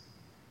Jesus.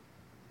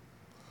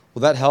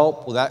 Will that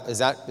help? Is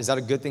that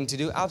a good thing to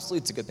do? Absolutely,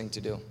 it's a good thing to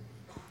do.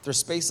 If there's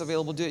space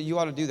available, do it. You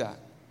ought to do that.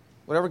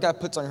 Whatever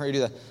God puts on your heart, you do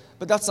that.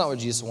 But that's not what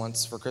Jesus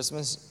wants for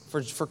Christmas.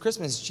 For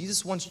Christmas,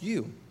 Jesus wants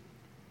you.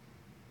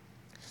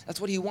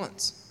 That's what he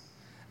wants.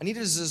 And he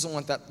just doesn't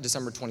want that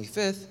December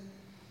 25th.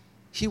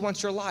 He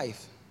wants your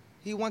life.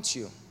 He wants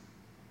you.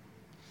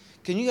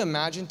 Can you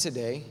imagine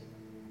today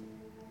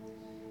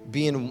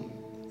being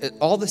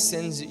all the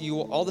sins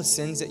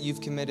that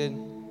you've committed,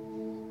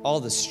 all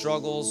the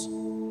struggles,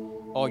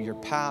 all your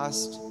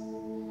past,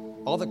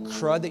 all the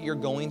crud that you're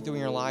going through in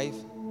your life?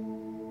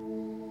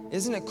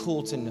 Isn't it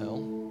cool to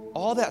know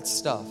all that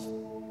stuff?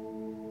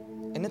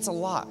 And it's a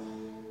lot.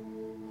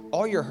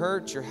 All your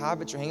hurts, your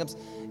habits, your hangups.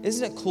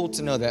 Isn't it cool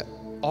to know that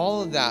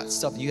all of that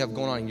stuff that you have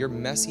going on in your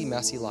messy,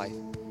 messy life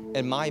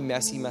and my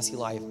messy, messy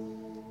life,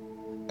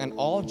 and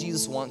all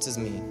Jesus wants is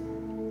me.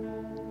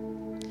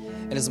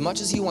 And as much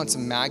as he wants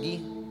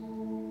Maggie,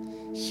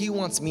 he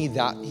wants me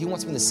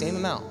the same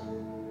amount.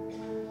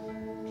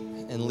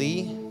 And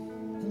Lee,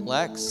 and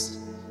Lex,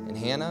 and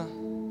Hannah,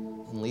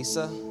 and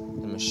Lisa,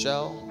 and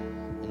Michelle,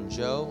 and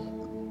Joe,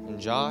 and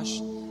Josh,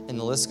 and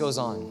the list goes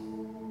on.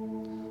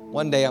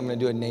 One day I'm going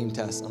to do a name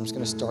test. I'm just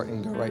going to start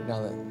and go right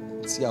now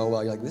and see how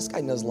well. You're like, this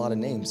guy knows a lot of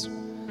names.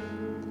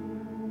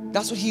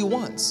 That's what he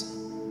wants.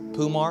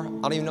 Pumar,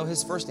 I don't even know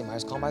his first name. I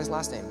just call him by his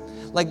last name.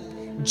 Like,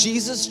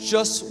 Jesus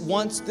just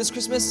wants, this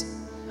Christmas,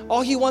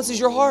 all he wants is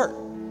your heart.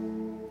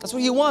 That's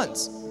what he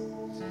wants.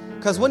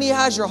 Because when he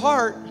has your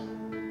heart,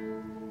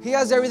 he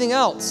has everything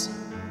else.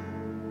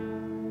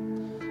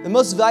 The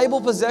most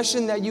valuable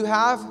possession that you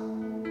have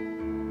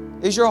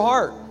is your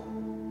heart.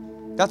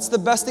 That's the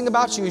best thing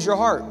about you, is your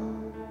heart.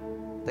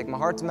 Like, my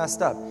heart's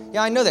messed up.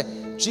 Yeah, I know that.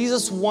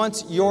 Jesus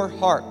wants your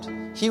heart.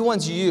 He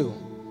wants you.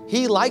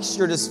 He likes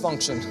your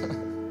dysfunction.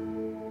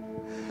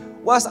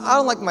 Wes, I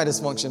don't like my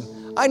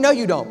dysfunction. I know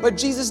you don't, but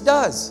Jesus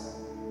does.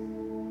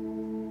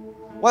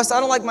 Wes, I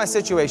don't like my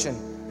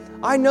situation.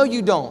 I know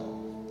you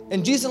don't.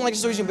 And Jesus doesn't like your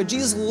situation, but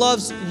Jesus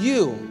loves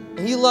you.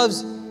 And he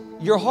loves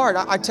your heart.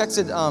 I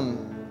texted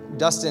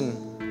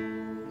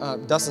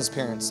Dustin's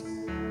parents,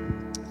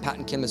 Pat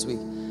and Kim, this week.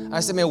 I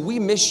said, man, we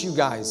miss you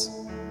guys.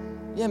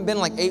 You haven't been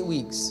like 8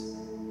 weeks.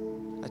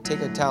 I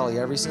take a tally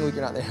every single week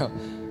you're not there.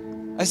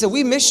 I said,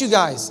 we miss you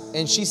guys.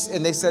 And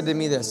they said to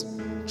me this,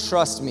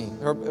 trust me.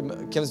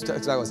 Kim's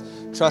text back was,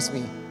 trust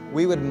me,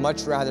 we would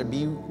much rather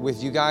be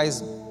with you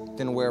guys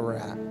than where we're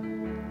at.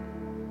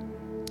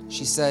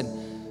 She said,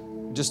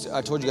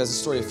 I told you guys this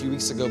story a few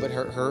weeks ago, but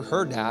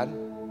her dad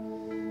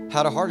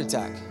had a heart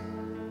attack.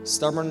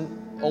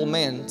 Stubborn old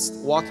man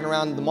walking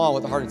around the mall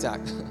with a heart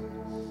attack.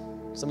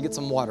 Somebody get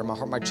some water.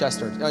 My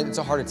chest hurts. It's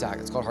a heart attack.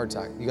 It's called a heart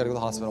attack. You got to go to the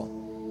hospital.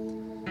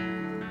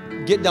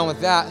 Get done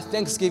with that.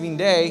 Thanksgiving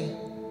Day,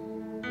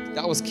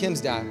 that was Kim's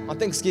dad. On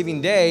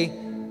Thanksgiving Day,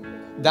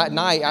 that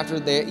night after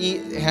they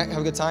eat, have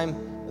a good time,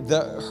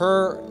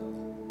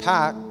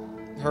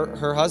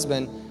 her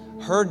husband,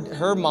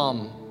 her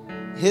mom,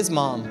 his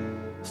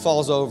mom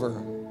falls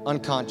over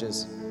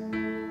unconscious.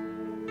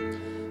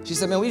 She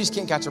said, man, we just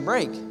can't catch a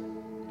break.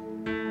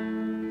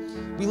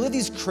 We live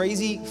these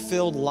crazy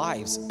filled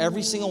lives.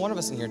 Every single one of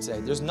us in here today.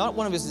 There's not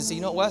one of us that say,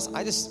 you know what,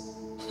 Wes,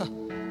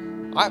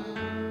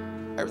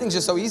 everything's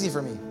just so easy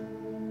for me.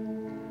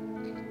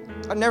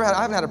 I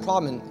haven't had a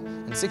problem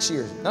in 6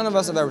 years. None of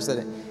us have ever said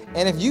it.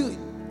 And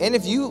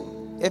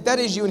if that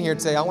is you in here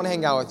today, I want to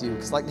hang out with you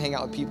because I like to hang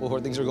out with people who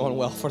things are going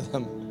well for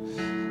them.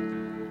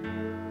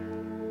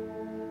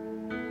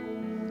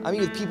 I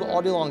meet with people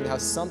all day long that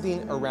have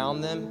something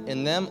around them,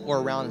 in them or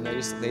around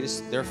them.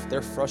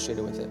 They're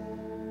frustrated with it.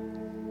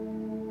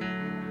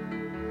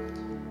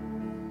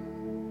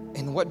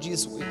 And what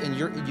Jesus, and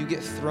you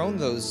get thrown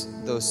those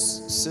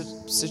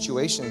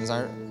situations.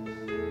 I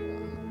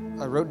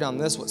wrote down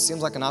this: what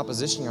seems like an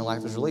opposition in your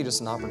life is really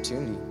just an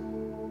opportunity.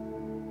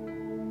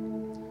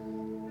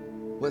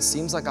 What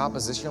seems like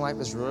opposition in your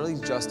life is really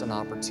just an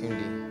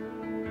opportunity.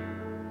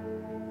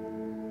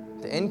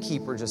 The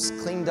innkeeper just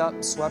cleaned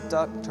up, swept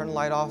up, turned the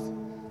light off,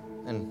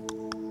 and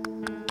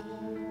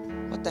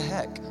what the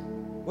heck?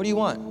 What do you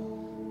want?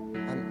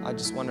 I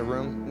just want a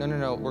room.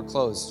 No, we're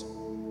closed.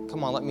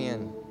 Come on, let me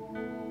in.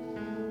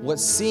 What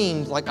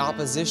seemed like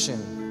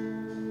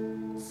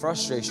opposition,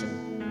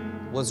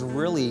 frustration, was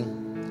really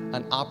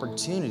an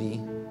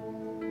opportunity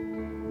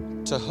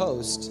to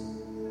host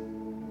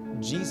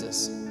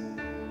Jesus.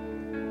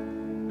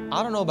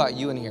 I don't know about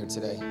you in here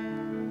today,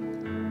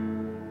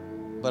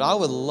 but I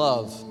would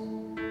love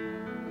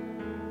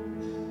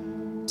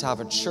to have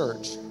a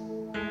church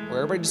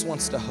where everybody just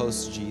wants to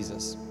host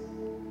Jesus.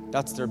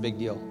 That's their big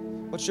deal.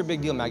 What's your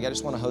big deal, Maggie? I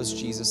just want to host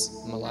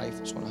Jesus in my life. I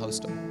just want to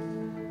host him.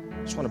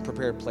 I just want to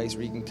prepare a place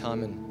where you can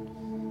come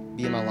and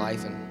be in my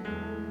life,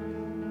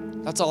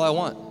 and that's all I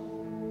want.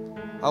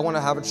 I want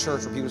to have a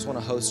church where people just want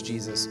to host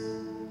Jesus.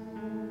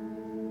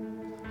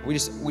 We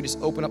just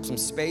open up some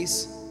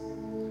space,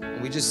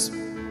 and we just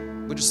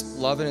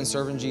loving and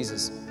serving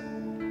Jesus.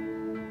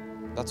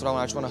 That's what I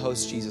want. I just want to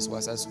host Jesus,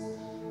 Wes.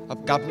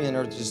 God put me on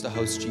earth just to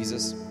host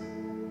Jesus.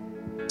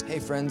 Hey,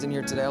 friends in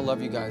here today, I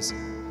love you guys.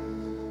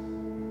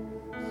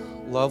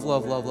 Love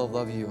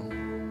you.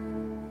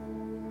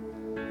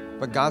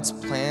 But God's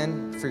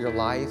plan for your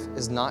life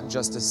is not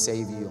just to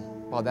save you.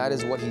 While that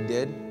is what he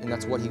did, and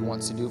that's what he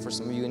wants to do for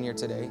some of you in here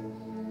today,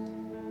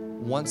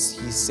 once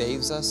he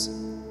saves us,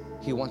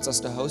 he wants us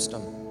to host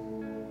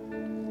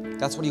him.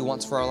 That's what he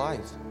wants for our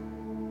life.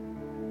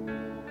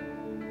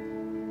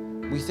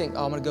 We think,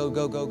 oh, I'm going to go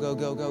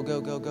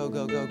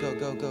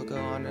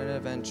on an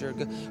adventure.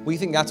 We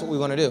think that's what we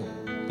want to do.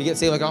 We get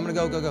saved like, I'm going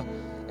to go.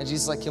 And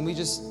Jesus is like, can you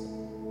just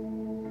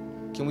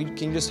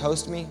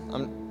host me?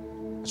 I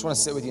just want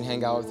to sit with you and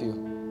hang out with you.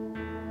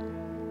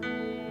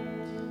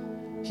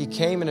 He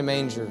came in a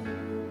manger.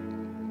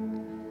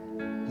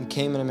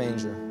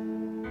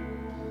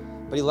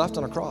 But he left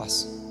on a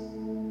cross.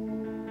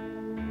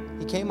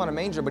 He came on a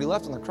manger, but he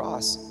left on the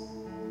cross.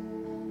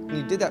 And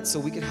he did that so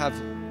we could have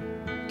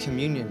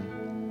communion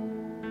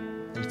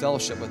and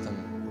fellowship with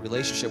him,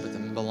 relationship with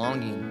him, and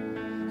belonging,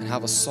 and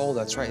have a soul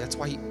that's right. That's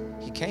why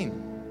he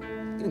came.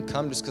 He didn't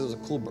come just because it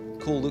was a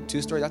cool Luke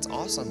 2 story. That's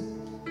awesome.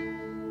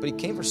 But he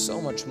came for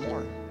so much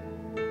more.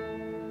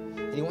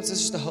 And he wants us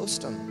just to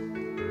host him.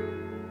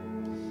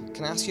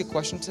 Can I ask you a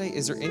question today?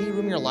 Is there any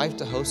room in your life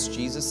to host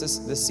Jesus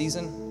this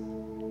season?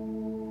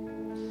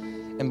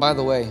 And by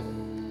the way,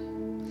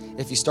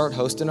 if you start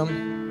hosting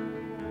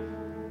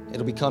him,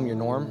 it'll become your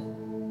norm.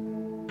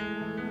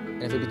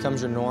 And if it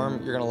becomes your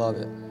norm, you're going to love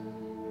it.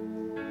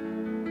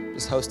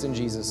 Just hosting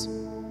Jesus.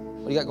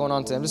 What do you got going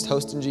on today? I'm just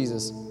hosting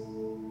Jesus.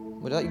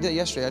 What you did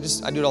yesterday?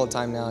 I do it all the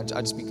time now.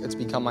 It's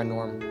become my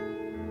norm.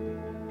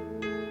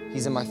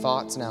 He's in my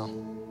thoughts now.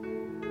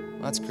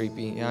 Well, that's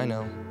creepy. Yeah, I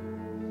know.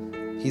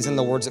 He's in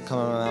the words that come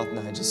out of my mouth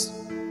now.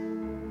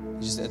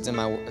 It's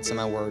in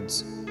my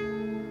words.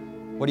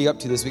 What are you up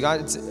to this week?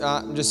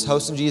 I'm just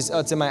hosting Jesus. Oh,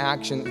 it's in my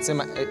action. It's in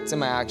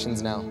my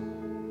actions now.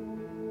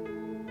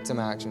 It's in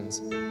my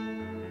actions.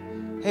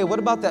 Hey, what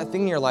about that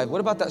thing in your life?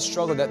 What about that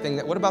struggle?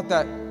 What about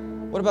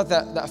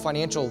that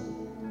financial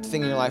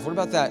thing in your life? What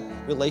about that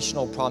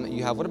relational problem that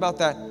you have? What about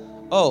that?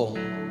 Oh,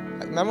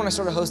 remember when I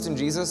started hosting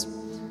Jesus?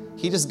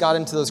 He just got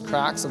into those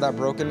cracks of that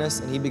brokenness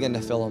and he began to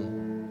fill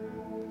them.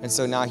 And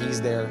so now he's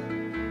there.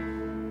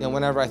 And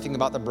whenever I think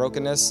about the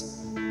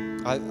brokenness,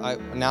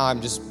 now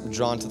I'm just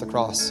drawn to the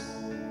cross.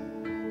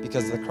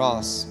 Because of the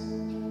cross,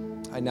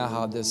 I now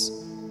have this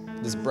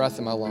breath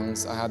in my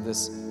lungs. I have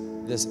this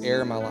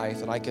air in my life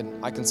that I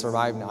can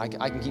survive now. I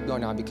can keep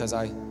going now because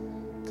I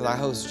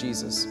host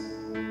Jesus.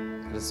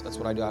 That's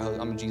what I do.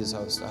 I'm a Jesus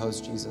host. I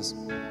host Jesus.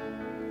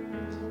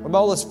 What about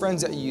all those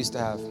friends that you used to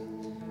have?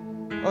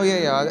 Oh,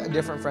 yeah,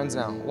 different friends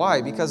now. Why?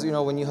 Because,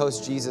 when you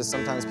host Jesus,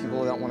 sometimes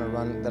people don't want to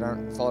run, that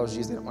aren't followers of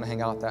Jesus, they don't want to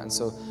hang out with that. And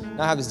so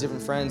now I have these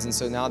different friends, and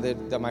so now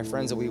that my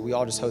friends, that we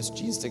all just host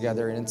Jesus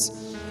together, and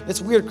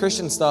it's weird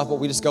Christian stuff, but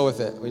we just go with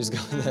it.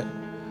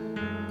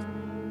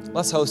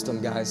 Let's host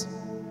them, guys.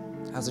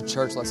 As a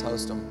church, let's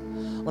host them. I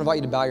want to invite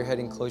you to bow your head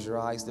and close your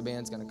eyes. The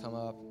band's going to come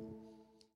up.